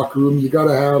that locker room. You got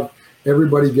to have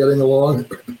everybody getting along.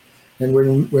 And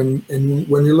when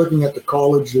you're looking at the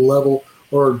college level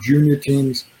or junior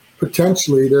teams,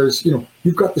 potentially there's,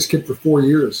 you've got this kid for 4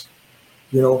 years,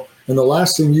 and the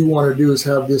last thing you want to do is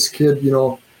have this kid,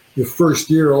 your first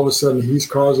year, all of a sudden he's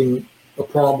causing a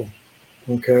problem.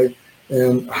 Okay.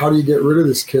 And how do you get rid of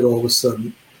this kid all of a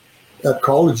sudden? At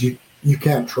college, you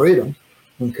can't trade him.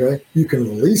 Okay, you can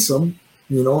release them.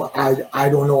 I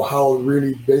don't know how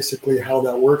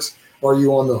that works. Are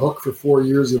you on the hook for 4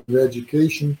 years of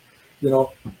education?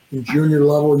 In junior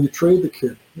level, you trade the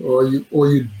kid, or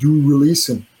you do release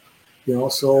him.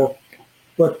 So,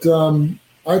 but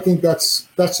I think that's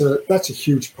a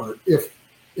huge part. If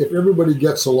everybody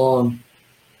gets along,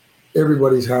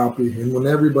 everybody's happy, and when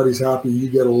everybody's happy, you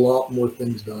get a lot more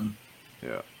things done.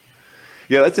 Yeah,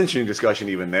 that's an interesting discussion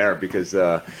even there, because.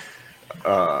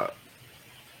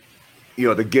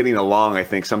 The getting along, I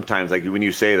think sometimes, like when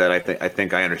you say that, I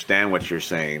think I understand what you're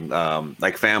saying.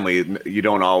 Like family,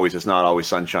 it's not always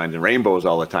sunshines and rainbows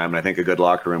all the time. And I think a good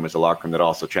locker room is a locker room that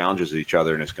also challenges each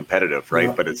other and is competitive, right?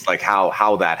 Yeah. But it's like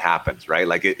how that happens, right?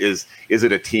 Like is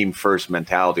it a team first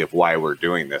mentality of why we're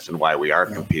doing this and why we are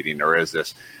competing, or is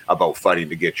this about fighting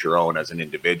to get your own as an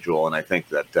individual? And I think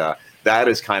that that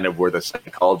is kind of where the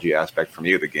psychology aspect for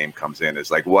me of the game comes in, is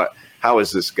like how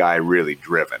is this guy really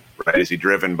driven, right? Is he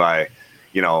driven by,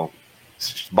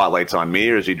 spotlights on me,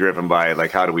 or is he driven by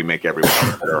like, how do we make everyone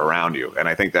better around you? And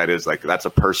I think that's a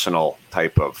personal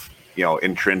type of,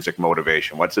 intrinsic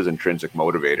motivation. What's his intrinsic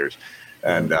motivators?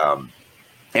 And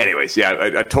anyways,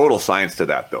 a total science to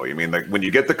that though. I mean, like when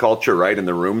you get the culture right and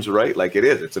the rooms right, like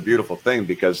it's a beautiful thing,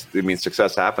 because it means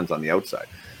success happens on the outside.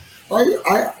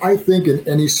 I think in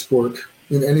any sport,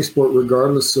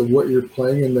 regardless of what you're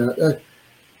playing in that,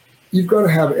 you've got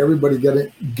to have everybody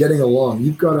getting along.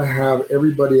 You've got to have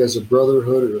everybody as a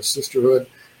brotherhood or a sisterhood,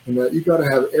 and that you've got to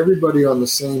have everybody on the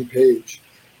same page.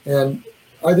 And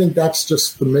I think that's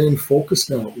just the main focus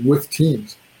now with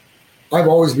teams. I've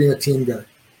always been a team guy.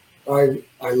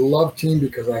 I love team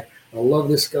because I love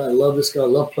this guy. I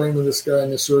love playing with this guy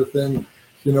and this sort of thing.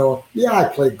 I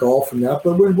play golf and that,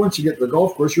 but once you get to the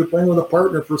golf course, you're playing with a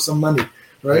partner for some money,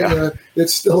 right? Yeah.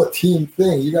 It's still a team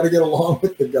thing. You got to get along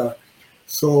with the guy.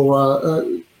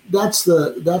 So that's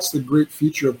the great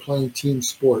feature of playing team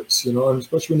sports, and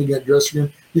especially when you get dressing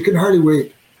room, you can hardly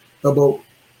wait about,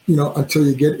 until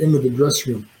you get into the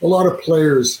dressing room. A lot of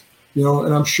players,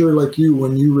 and I'm sure like you,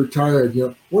 when you retired,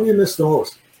 what do you miss the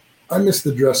most? I miss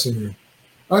the dressing room.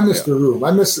 I miss the room.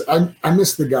 I miss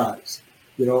the guys,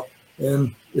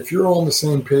 and if you're all on the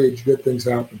same page, good things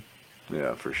happen.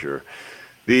 Yeah, for sure.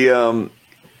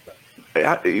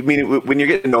 I mean, when you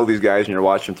get to know these guys and you're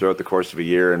watching them throughout the course of a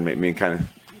year, and kind of,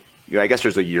 I guess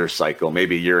there's a year cycle,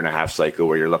 maybe a year and a half cycle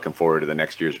where you're looking forward to the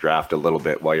next year's draft a little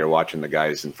bit while you're watching the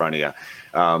guys in front of you.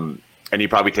 And you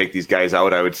probably take these guys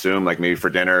out, I would assume, like maybe for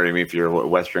dinner, maybe if you're a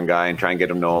Western guy, and try and get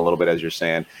them to know a little bit, as you're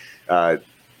saying.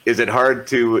 Is it hard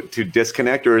to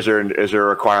disconnect, or is there a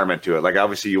requirement to it? Like,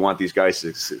 obviously you want these guys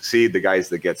to succeed, the guys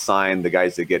that get signed, the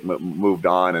guys that get moved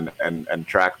on and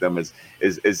track them. Is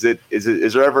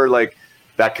there ever like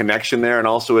that connection there? And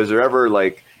also, is there ever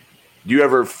like, do you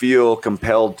ever feel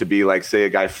compelled to be like, say, a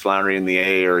guy floundering in the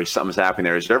A or something's happening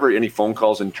there? Is there ever any phone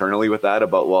calls internally with that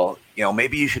about, well,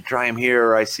 maybe you should try him here,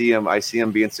 or I see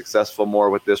him being successful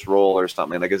more with this role or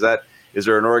something? Like, is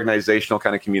there an organizational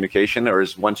kind of communication, or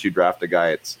is once you draft a guy,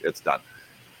 it's done?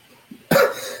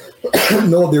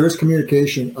 No, there is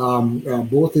communication,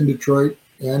 both in Detroit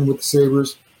and with the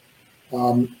Sabres.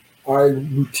 I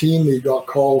routinely got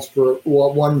calls for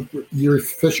one year.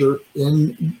 Fisher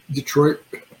in Detroit,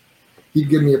 he'd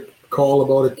give me a call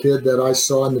about a kid that I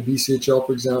saw in the BCHL,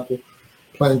 for example,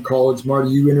 playing college.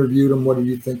 Marty, you interviewed him. What did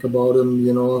you think about him?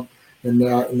 And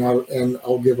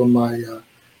I'll give him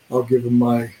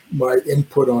my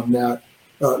input on that.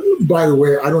 By the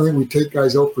way, I don't think we take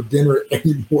guys out for dinner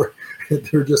anymore.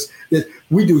 They're just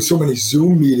we do so many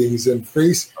Zoom meetings and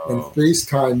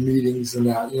FaceTime meetings and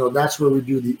that. That's where we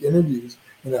do the interviews.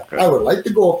 And okay. I would like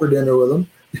to go out for dinner with them,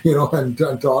 and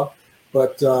talk,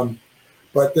 but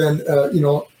then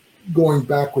going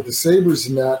back with the Sabres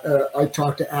and that, I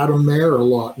talk to Adam Mayer a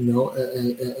lot,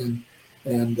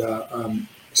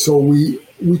 so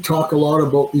we talk a lot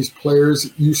about these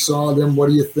players. You saw them. What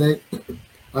do you think?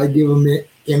 I give them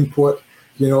input.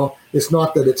 It's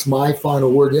not that it's my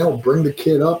final word. Bring the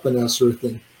kid up and that sort of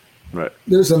thing. Right.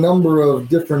 There's a number of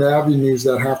different avenues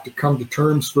that have to come to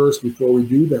terms first before we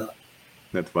do that.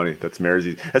 That's funny. That's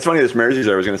Mersey. That's funny. This Mersey.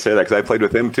 I was going to say that because I played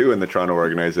with him too in the Toronto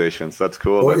organization. So that's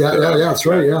cool. Oh, yeah. That's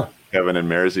right. Yeah. Kevin and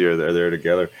Mersey are there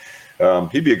together.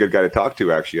 He'd be a good guy to talk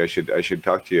to. Actually, I should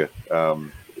talk to you.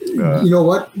 You know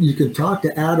what? You can talk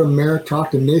to Adam Mayer,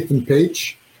 talk to Nathan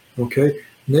Page. Okay.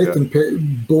 Nathan Page,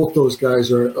 both those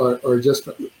guys are just,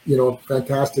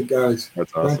 fantastic guys.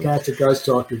 That's awesome. Fantastic guys to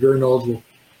talk to, very knowledgeable.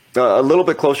 A little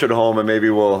bit closer to home, and maybe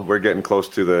we're getting close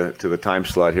to the time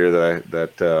slot here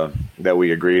that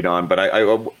we agreed on. But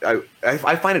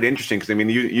I find it interesting because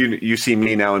you see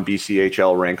me now in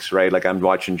BCHL ranks, right? Like, I'm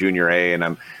watching Junior A,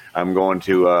 and I'm going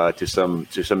to some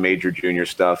major junior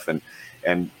stuff,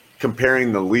 and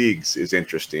comparing the leagues is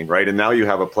interesting, right? And now you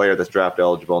have a player that's draft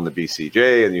eligible in the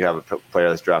BCJ, and you have a player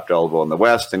that's draft eligible in the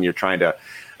West, and you're trying to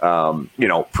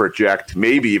project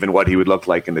maybe even what he would look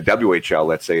like in the WHL,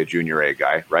 let's say a Junior A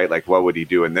guy, right? Like, what would he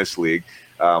do in this league?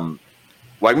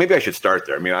 Maybe I should start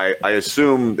there. I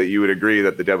assume that you would agree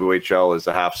that the WHL is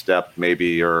a half step,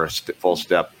 maybe, or a full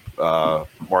step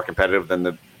more competitive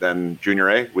than Junior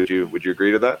A. Would you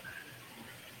agree to that?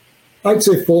 I'd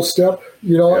say full step.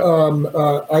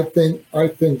 I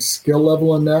think skill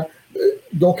level in that.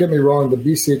 Don't get me wrong. The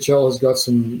BCHL has got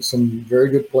some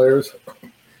very good players.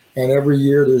 And every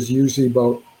year there's usually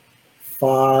about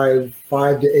five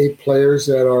to eight players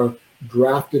that are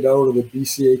drafted out of the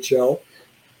BCHL.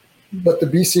 But the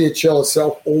BCHL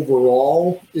itself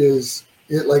overall it's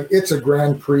a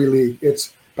Grand Prix league.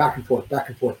 It's back and forth, back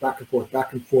and forth, back and forth,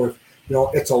 back and forth.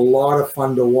 It's a lot of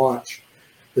fun to watch.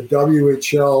 The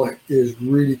WHL is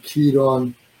really keyed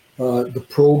on the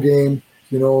pro game.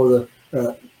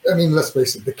 Let's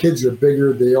face it, the kids are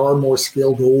bigger. They are more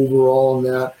skilled overall in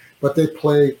that. But they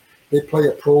play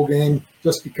a pro game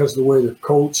just because of the way they're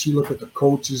coached. You look at the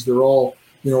coaches; they're all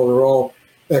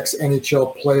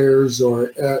ex-NHL players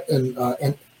or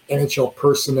NHL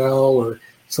personnel or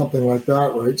something like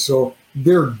that, right? So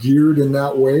they're geared in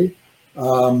that way.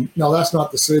 Now, that's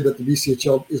not to say that the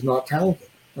BCHL is not talented.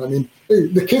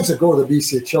 The kids that go to the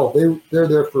BCHL, they're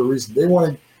there for a reason. They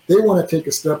want to take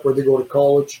a step where they go to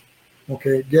college,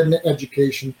 okay, get an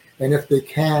education, and if they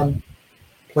can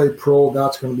play pro,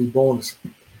 that's going to be bonus.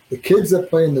 The kids that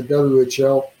play in the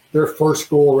WHL, their first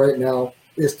goal right now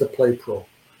is to play pro.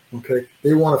 Okay,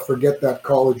 they want to forget that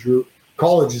college route.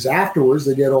 College is afterwards;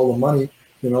 they get all the money.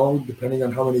 Depending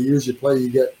on how many years you play, you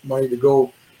get money to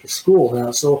go to school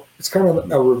now. So it's kind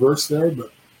of a reverse there,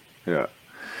 but yeah.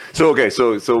 So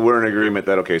we're in agreement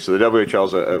that so the WHL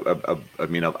is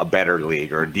a better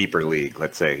league or a deeper league,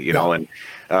 let's say, and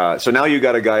so now you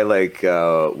got a guy like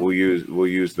we'll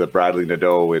use the Bradley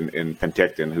Nadeau in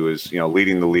Penticton, who is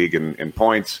leading the league in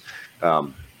points.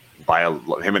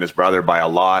 Him and his brother by a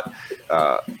lot.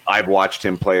 I've watched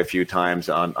him play a few times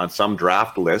on some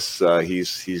draft lists.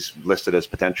 He's listed as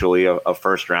potentially a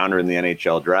first rounder in the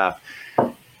NHL draft.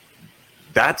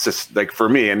 That's for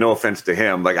me, and no offense to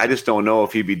him, I just don't know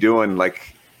if he'd be doing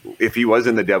if he was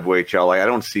in the WHL. I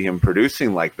don't see him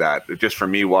producing like that. Just for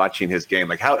me watching his game,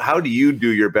 how do you do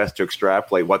your best to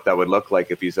extrapolate what that would look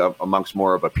like if he's amongst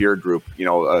more of a peer group,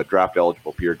 a draft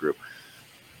eligible peer group?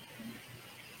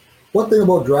 One thing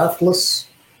about draft lists,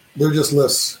 they're just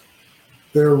lists.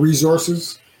 They're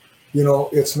resources.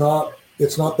 It's not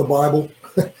the Bible.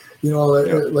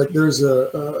 There's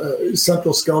a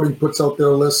Central Scouting puts out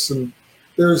their lists, and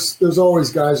there's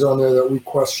always guys on there that we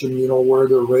question, where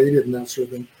they're rated and that sort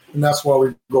of thing. And that's why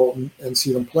we go and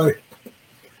see them play.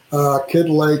 Kid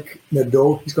like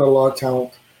Nadeau, he's got a lot of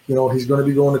talent. He's going to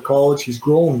be going to college. He's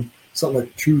grown something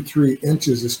like 2-3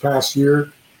 inches this past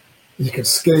year. He can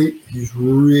skate. He's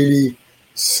really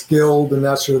skilled and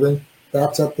that sort of thing.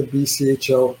 That's at the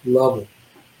BCHL level.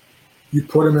 You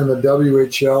put him in the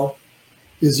WHL,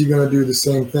 is he going to do the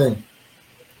same thing?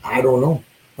 I don't know.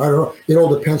 It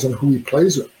all depends on who he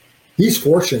plays with. He's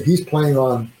fortunate. He's playing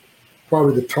on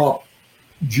probably the top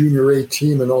junior A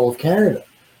team in all of Canada.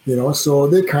 So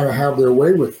they kind of have their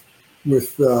way with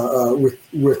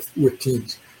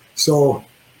teams. So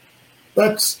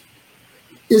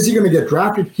is he going to get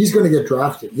drafted? He's going to get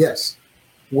drafted, yes.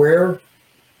 Where?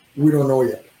 We don't know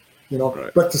yet.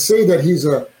 Right. But to say that he's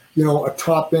a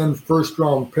top end first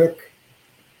round pick,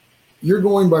 you're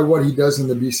going by what he does in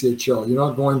the BCHL. You're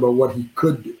not going by what he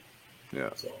could do. Yeah.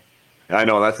 So I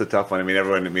know that's a tough one.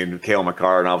 Cale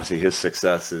Makar, and obviously his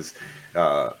success is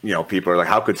people are like,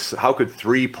 how could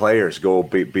 3 players go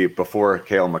be before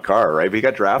Cale Makar, right? But he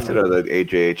got drafted out of the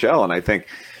AJHL, and I think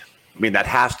that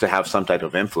has to have some type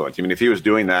of influence. If he was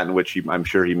doing that, in which I'm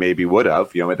sure he maybe would have,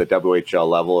 at the WHL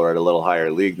level or at a little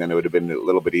higher league, then it would have been a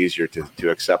little bit easier to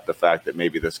accept the fact that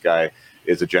maybe this guy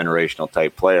is a generational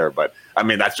type player. But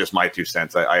that's just my 2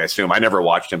 cents. I assume I never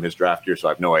watched him his draft year, so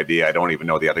I have no idea. I don't even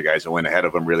know the other guys that went ahead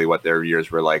of him really what their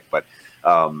years were like. But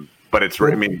it's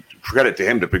credit to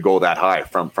him to go that high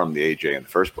from the AJ in the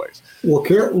first place. Well,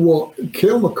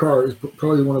 Cale Makar is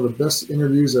probably one of the best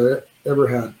interviews I ever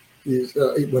had. Is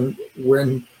when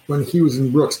he was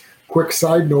in Brooks. Quick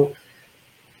side note: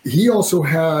 he also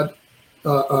had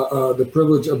the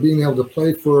privilege of being able to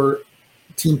play for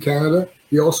Team Canada.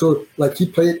 He also he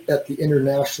played at the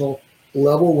international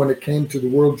level when it came to the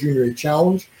World Junior A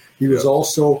Challenge. He was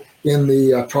also in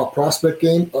the top prospect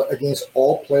game against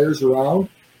all players around,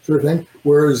 sort of thing.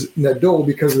 Whereas Nadeau,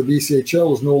 because the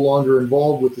BCHL is no longer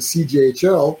involved with the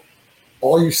CJHL,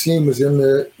 all you've seen is in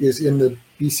the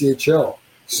BCHL.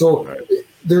 So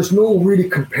there's no really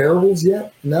comparables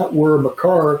yet. Not where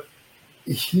Makar,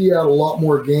 he had a lot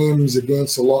more games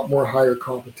against a lot more higher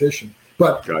competition.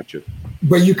 But gotcha.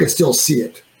 But you could still see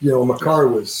it. Makar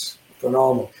was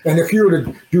phenomenal. And if you were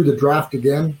to do the draft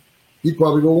again, he'd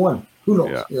probably go 1. Who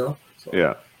knows? Yeah.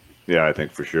 So. Yeah, I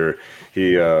think for sure.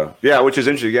 He which is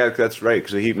interesting. Yeah, that's right,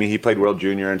 because he played World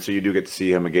Junior, and so you do get to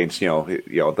see him against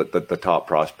the top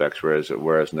prospects,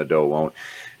 whereas Nadeau won't.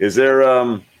 Is there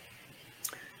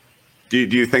Do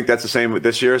you think that's the same with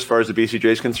this year as far as the BCJ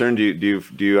is concerned?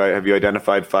 Have you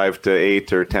identified 5 to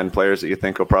 8 or 10 players that you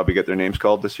think will probably get their names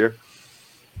called this year?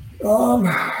 5.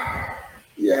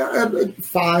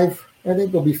 I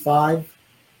think there'll be 5.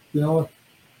 There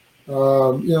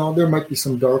might be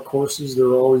some dark horses. There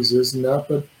always is in that,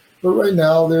 but right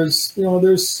now there's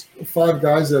 5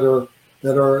 guys that are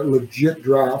legit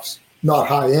drafts, not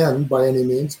high end by any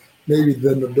means. Maybe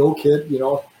the Nadeau kid,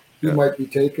 he might be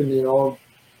taken,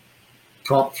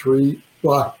 top 3,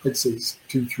 well, I'd say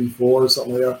 2, 3, 4, or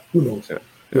something like that. Who knows?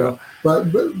 Yeah.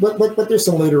 But there's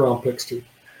some later round picks too.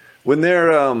 When they're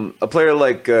a player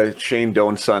like Shane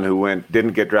Doan's son, who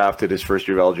didn't get drafted his first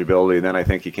year of eligibility, and then I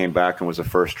think he came back and was a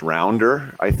first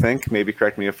rounder. I think, maybe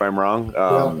correct me if I'm wrong.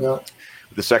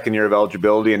 The second year of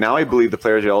eligibility, and now I believe the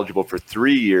players are eligible for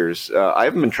 3 years. I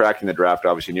haven't been tracking the draft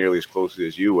obviously nearly as closely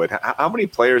as you would. How many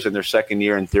players in their second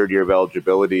year and third year of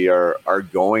eligibility are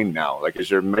going now? Is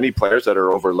there many players that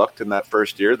are overlooked in that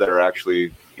first year that are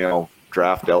actually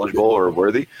draft eligible or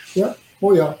worthy? Yeah.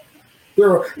 Oh yeah.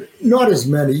 There are not as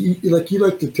many. You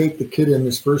like to take the kid in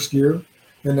his first year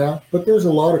and that, but there's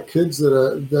a lot of kids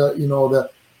that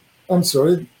I'm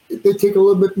sorry. They take a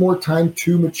little bit more time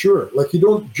to mature. You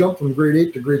don't jump from grade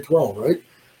 8 to grade 12, right?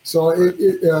 So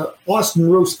Austin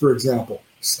Roast, for example,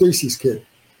 Stacy's kid.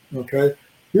 Okay,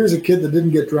 here's a kid that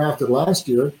didn't get drafted last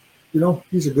year.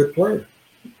 He's a good player.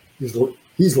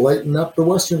 He's lighting up the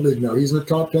Western League now. He's in the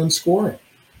top 10 scoring.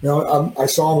 I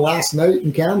saw him last night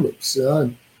in Kamloops.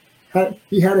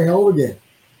 He had a hell of a game.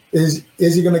 Is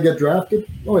he going to get drafted?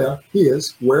 Oh yeah, he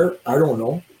is. Where? I don't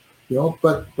know.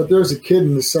 But there's a kid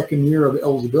in the second year of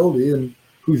eligibility and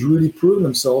who's really proven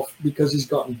himself because he's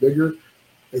gotten bigger,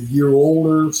 a year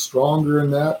older, stronger in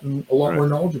that, and a lot more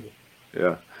knowledgeable.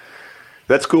 Yeah.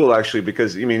 That's cool, actually,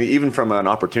 because, even from an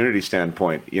opportunity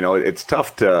standpoint, it's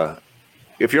tough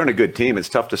if you're on a good team, it's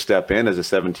tough to step in as a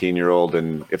 17-year-old,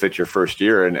 and if it's your first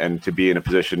year, and to be in a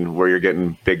position where you're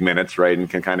getting big minutes, right, and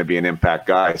can kind of be an impact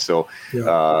guy. So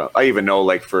I even know,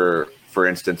 like, for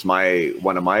instance,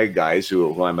 one of my guys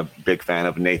who I'm a big fan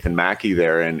of, Nathan Mackey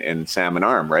there in Salmon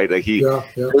Arm, right? Like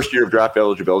first year of draft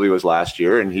eligibility was last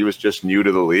year, and he was just new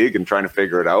to the league and trying to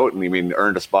figure it out. And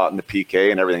earned a spot in the PK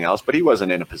and everything else, but he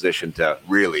wasn't in a position to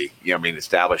really,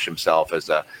 establish himself as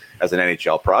an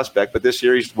NHL prospect. But this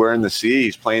year he's wearing the C.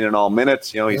 He's playing in all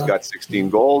minutes. He's got 16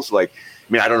 goals. Like,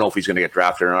 I don't know if he's going to get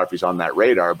drafted or not, if he's on that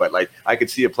radar, but like I could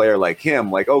see a player like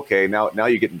him, like, okay, now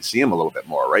you get to see him a little bit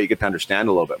more, right? You get to understand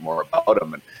a little bit more about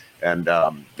him and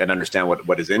understand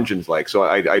what his engine's like. So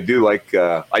I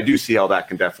do see how that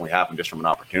can definitely happen just from an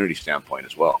opportunity standpoint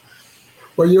as well.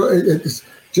 Well, it's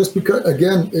just because,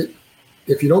 again,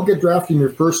 if you don't get drafted in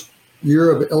your first year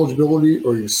of eligibility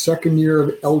or your second year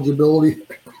of eligibility,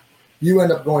 you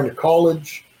end up going to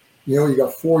college. You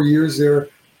got 4 years there.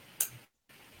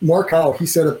 Mark Howell, he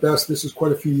said it best. This was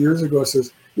quite a few years ago.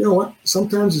 Says, you know what?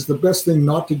 Sometimes it's the best thing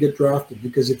not to get drafted,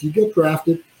 because if you get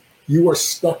drafted, you are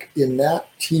stuck in that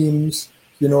team's,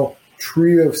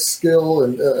 tree of skill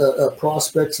and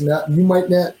prospects and that.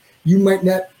 You might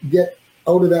not get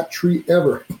out of that tree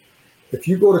ever. If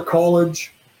you go to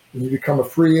college and you become a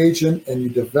free agent and you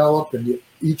develop and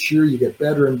each year you get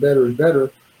better and better and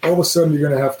better, all of a sudden you're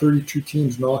going to have 32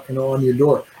 teams knocking on your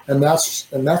door, and that's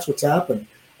what's happened.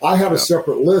 I have a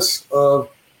separate list of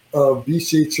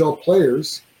BCHL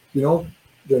players,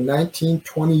 they're 19,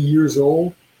 20 years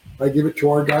old. I give it to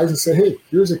our guys and say, hey,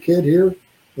 here's a kid here,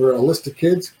 or a list of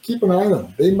kids. Keep an eye on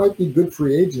them. They might be good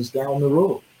free agents down the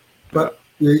road. But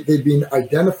they've been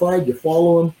identified. You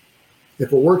follow them.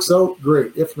 If it works out,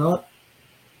 great. If not,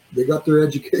 they got their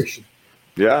education.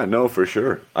 Yeah, no, for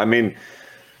sure.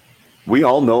 We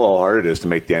all know how hard it is to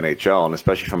make the NHL, and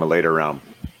especially from a later round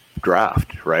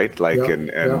draft, right? Like,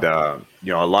 a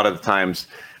lot of the times,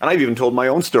 and I've even told my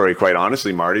own story, quite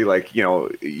honestly, Marty, like,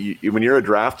 when you're a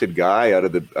drafted guy out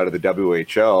of the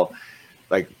WHL,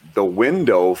 like, the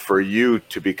window for you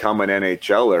to become an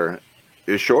NHLer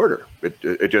is shorter.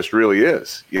 It just really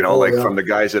is, from the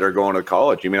guys that are going to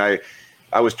college.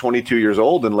 I was 22 years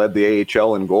old and led the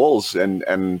AHL in goals,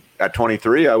 and at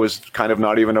 23 I was kind of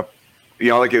not even a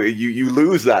you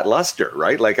lose that luster,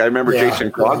 right? Like, I remember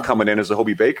Jason Krog coming in as a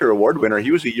Hobey Baker Award winner.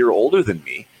 He was a year older than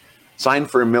me,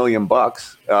 signed for $1 million,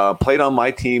 played on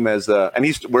my team and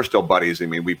we're still buddies.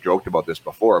 We've joked about this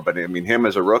before, but him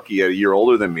as a rookie, a year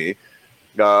older than me,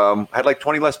 had like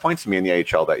 20 less points than me in the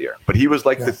AHL that year. But he was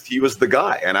like he was the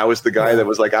guy, and I was the guy that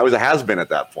was like, I was a has-been at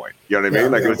that point. You know what I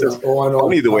mean? Like, it was just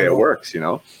funny the way it works,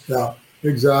 Yeah,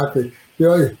 exactly.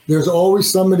 There's always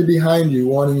somebody behind you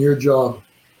wanting your job.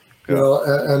 And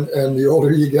the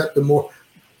older you get, the more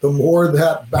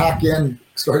that back end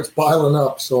starts piling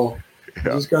up. So you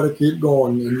just got to keep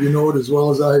going, and you know it as well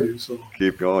as I do. So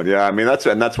keep going. Yeah,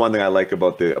 that's one thing I like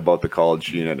about the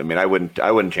college unit. I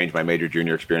wouldn't change my major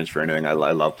junior experience for anything. I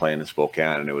love playing in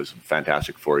Spokane, and it was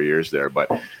fantastic 4 years there.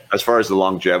 But as far as the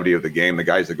longevity of the game, the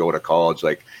guys that go to college,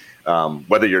 like,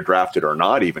 whether you're drafted or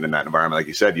not, even in that environment, like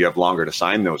you said, you have longer to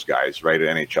sign those guys, right,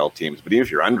 at NHL teams. But even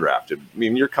if you're undrafted,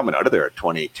 you're coming out of there at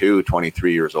 22,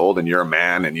 23 years old, and you're a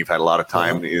man, and you've had a lot of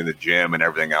time in the gym and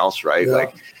everything else, right?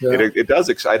 It does.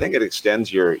 I think it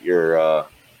extends your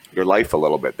life a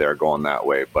little bit there, going that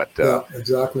way. But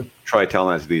exactly. Try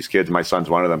telling us these kids. My son's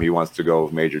one of them. He wants to go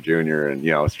major junior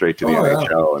and straight to the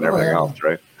NHL and everything else,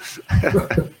 right?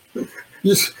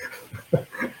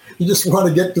 You just want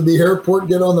to get to the airport,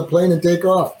 get on the plane, and take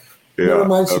off. Never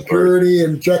mind security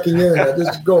and checking in.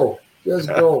 Just go.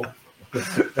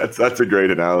 That's a great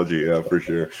analogy, yeah, for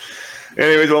sure.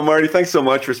 Anyways, well, Marty, thanks so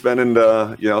much for spending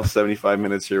 75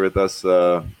 minutes here with us.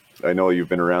 I know you've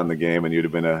been around the game, and you'd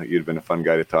have been a fun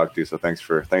guy to talk to. So thanks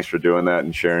for doing that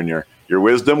and sharing your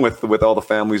wisdom with all the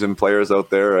families and players out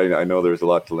there. I know there's a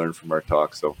lot to learn from our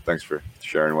talk. So thanks for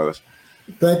sharing with us.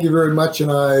 Thank you very much,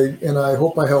 and I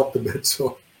hope I helped a bit.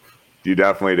 So. You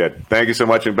definitely did. Thank you so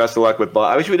much, and best of luck with.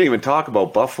 I wish we didn't even talk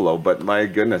about Buffalo, but my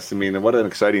goodness, what an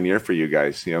exciting year for you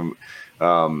guys.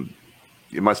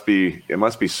 it must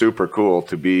be super cool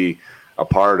to be a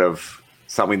part of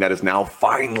something that is now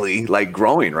finally like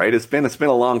growing, right? It's been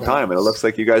a long time, and it looks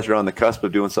like you guys are on the cusp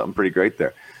of doing something pretty great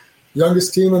there.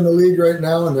 Youngest team in the league right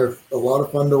now, and they're a lot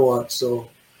of fun to watch. So,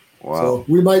 wow. So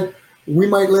we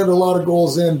might let a lot of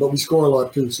goals in, but we score a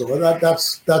lot too. So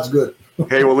that's good.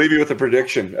 Hey, we'll leave you with a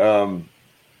prediction.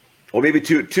 Well, maybe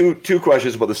two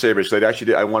questions about the Sabres.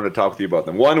 I wanted to talk with you about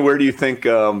them. One, where do you think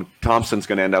Thompson's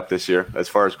going to end up this year as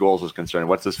far as goals is concerned?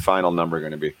 What's his final number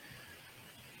going to be?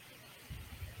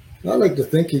 I like to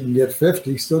think he can get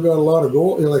 50. He's still got a lot of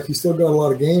goals. Like, he's still got a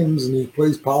lot of games, and he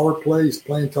plays power play. He's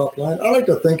playing top line. I like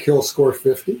to think he'll score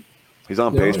 50. He's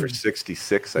on pace for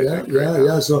 66, I think.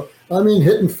 Yeah. So, I mean,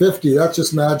 hitting 50, that's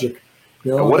just magic.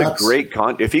 What a great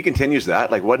if he continues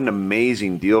that, like, what an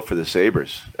amazing deal for the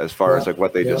Sabres as far as like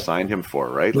what they just signed him for,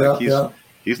 right? Like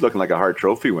he's looking like a Hart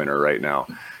Trophy winner right now.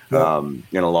 In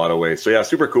a lot of ways. So, yeah,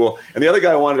 super cool. And the other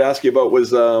guy I wanted to ask you about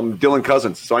was Dylan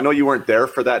Cozens. So I know you weren't there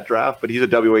for that draft, but he's a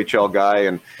WHL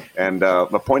guy and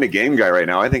a point-of-game guy right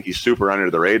now. I think he's super under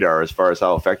the radar as far as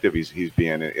how effective he's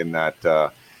being in that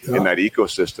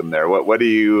ecosystem there. What do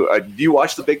you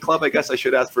watch the Big Club, I guess I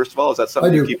should ask first of all? Is that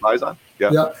something you keep eyes on?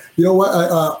 Yeah. You know what?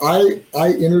 I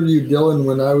interviewed Dylan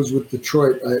when I was with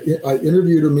Detroit. I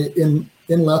interviewed him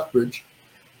in Lethbridge.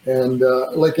 And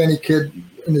like any kid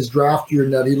in his draft year,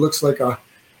 he looks like a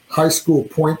high school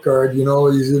point guard. You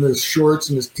know, he's in his shorts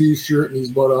and his T-shirt, and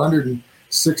he's about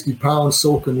 160 pounds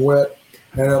soaking wet.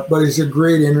 But he's a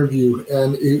great interview,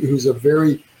 and he was a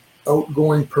very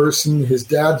outgoing person. His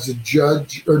dad's a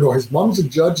judge, his mom's a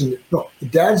judge, the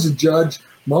dad's a judge,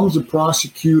 mom's a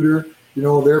prosecutor. You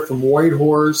know, they're from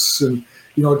Whitehorse, and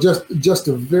just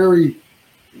a very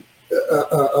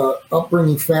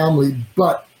upbringing family,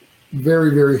 but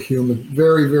very, very human,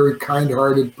 very, very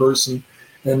kind-hearted person,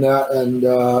 and he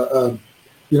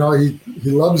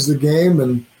loves the game,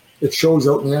 and it shows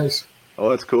out in the ice. Oh,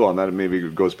 that's cool, and that maybe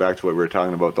goes back to what we were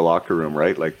talking about, the locker room,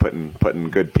 right? Like putting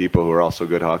good people who are also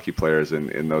good hockey players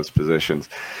in those positions.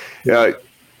 Yeah,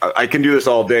 I can do this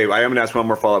all day. I am going to ask one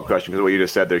more follow-up question because of what you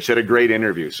just said there. You said a great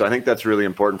interview, so I think that's really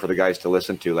important for the guys to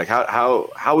listen to. Like,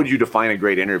 how would you define a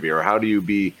great interview, or how do you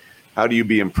be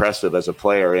impressive as a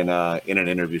player in an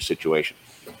interview situation?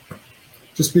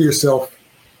 Just be yourself.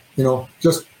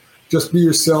 Just be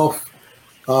yourself.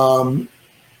 Don't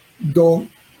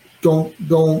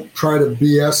try to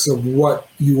BS of what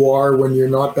you are when you're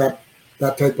not that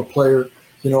type of player.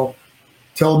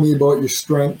 Tell me about your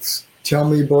strengths. Tell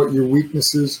me about your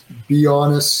weaknesses. Be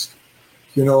honest.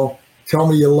 Tell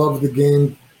me you love the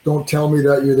game. Don't tell me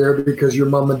that you're there because your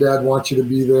mom and dad want you to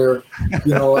be there.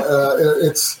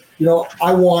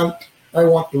 I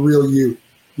want the real you,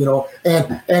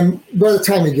 and by the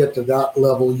time you get to that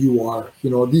level, you are,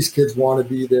 these kids want to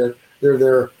be there.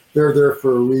 They're there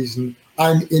for a reason.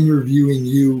 I'm interviewing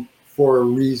you for a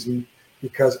reason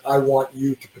because I want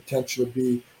you to potentially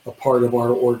be a part of our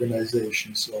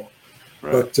organization. So,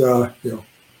 right. But,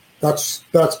 that's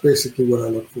basically what I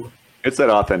look for. It's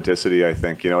that authenticity, I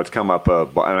think. It's come up,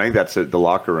 and I think that's the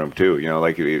locker room too.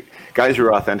 Like guys who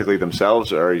are authentically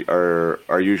themselves are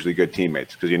usually good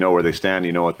teammates because you know where they stand,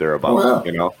 you know what they're about.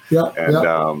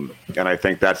 And I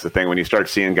think that's the thing when you start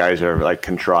seeing guys that are like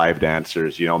contrived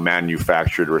answers,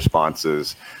 manufactured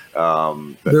responses.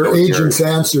 They're agents'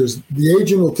 answers. The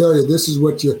agent will tell you this is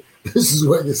what you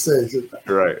say.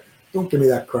 Right. Don't give me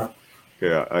that crap.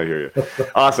 Yeah, I hear you.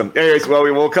 Awesome. Anyways, well,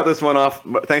 we'll cut this one off.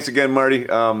 Thanks again, Marty.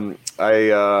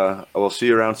 I will see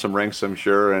you around some rinks, I'm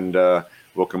sure, and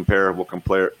we'll compare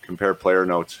player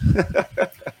notes.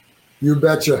 You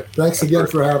betcha. Thanks again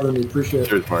for having me. Appreciate it.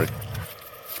 Cheers, Marty.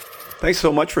 Thanks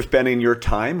so much for spending your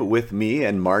time with me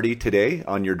and Marty today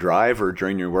on your drive or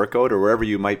during your workout or wherever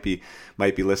you might be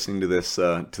listening to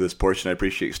this portion. I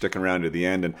appreciate you sticking around to the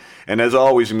end. And as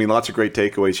always, lots of great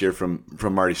takeaways here from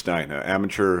Marty Stein,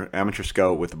 amateur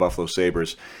scout with the Buffalo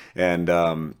Sabres,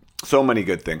 and so many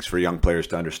good things for young players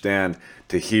to understand,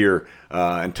 to hear,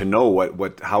 and to know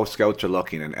how scouts are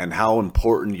looking and how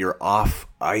important your off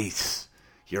ice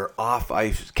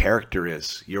character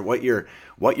is.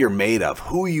 What you're made of,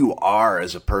 who you are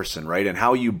as a person, right? And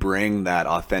how you bring that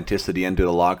authenticity into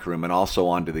the locker room and also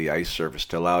onto the ice surface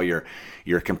to allow your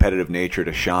competitive nature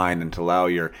to shine and to allow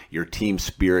your team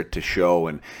spirit to show.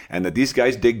 And that these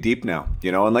guys dig deep now,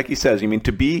 and like he says,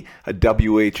 to be a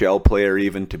WHL player,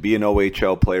 even to be an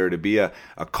OHL player, to be a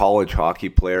college hockey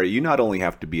player, you not only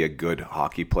have to be a good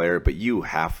hockey player, but you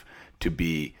have to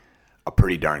be a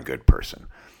pretty darn good person.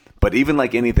 But even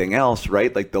like anything else,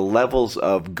 right? Like the levels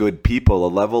of good people,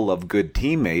 a level of good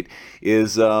teammate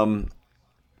is,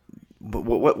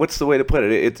 what's the way to put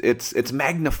it? It's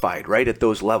magnified, right? At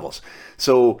those levels.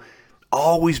 So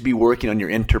always be working on your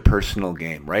interpersonal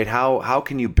game, right? How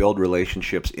can you build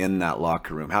relationships in that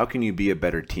locker room? How can you be a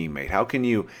better teammate? How can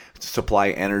you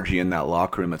supply energy in that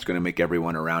locker room that's going to make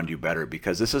everyone around you better?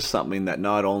 Because this is something that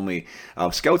not only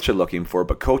scouts are looking for,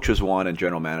 but coaches want and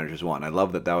general managers want. I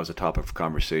love that was a topic of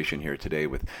conversation here today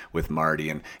with Marty.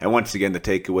 And once again, the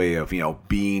takeaway of,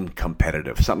 being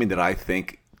competitive, something that I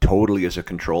think totally is a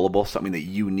controllable, something that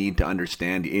you need to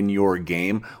understand in your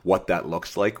game, what that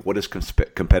looks like. What does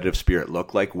competitive spirit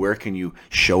look like? Where can you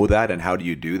show that, and how do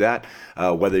you do that?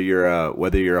 Whether you're a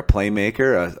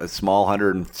playmaker, a small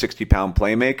 160-pound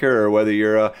playmaker, or whether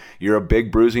you're a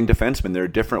big bruising defenseman, there are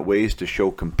different ways to show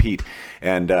compete,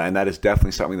 and that is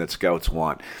definitely something that scouts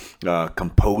want.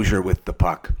 Composure with the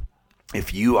puck.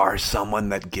 If you are someone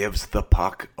that gives the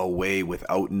puck away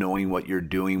without knowing what you're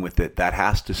doing with it, that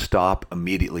has to stop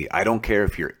immediately. I don't care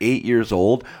if you're 8 years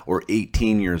old or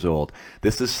 18 years old.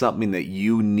 This is something that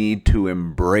you need to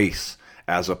embrace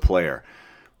as a player.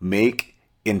 Make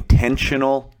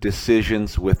intentional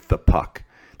decisions with the puck.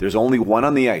 There's only one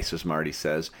on the ice, as Marty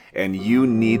says, and you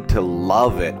need to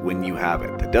love it when you have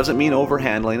it. That doesn't mean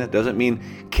overhandling it, doesn't mean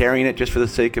carrying it just for the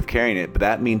sake of carrying it, but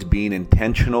that means being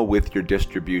intentional with your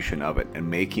distribution of it and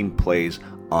making plays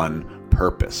on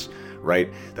purpose,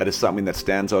 right? That is something that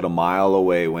stands out a mile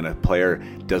away when a player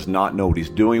does not know what he's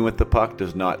doing with the puck,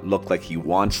 does not look like he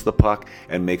wants the puck,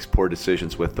 and makes poor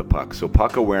decisions with the puck. So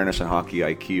puck awareness and hockey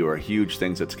IQ are huge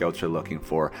things that scouts are looking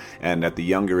for. And at the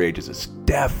younger ages, it's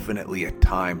definitely a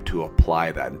time to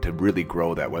apply that and to really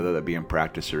grow that, whether that be in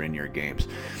practice or in your games.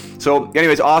 So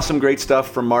anyways, awesome, great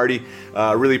stuff from Marty.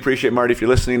 Really appreciate Marty if you're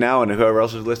listening now, and whoever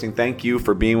else is listening, thank you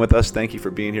for being with us. Thank you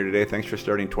for being here today. Thanks for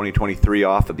starting 2023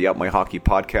 off at the Up My Hockey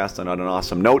podcast on an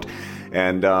awesome note.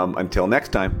 And until next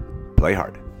time, play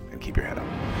hard and keep your head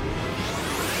up.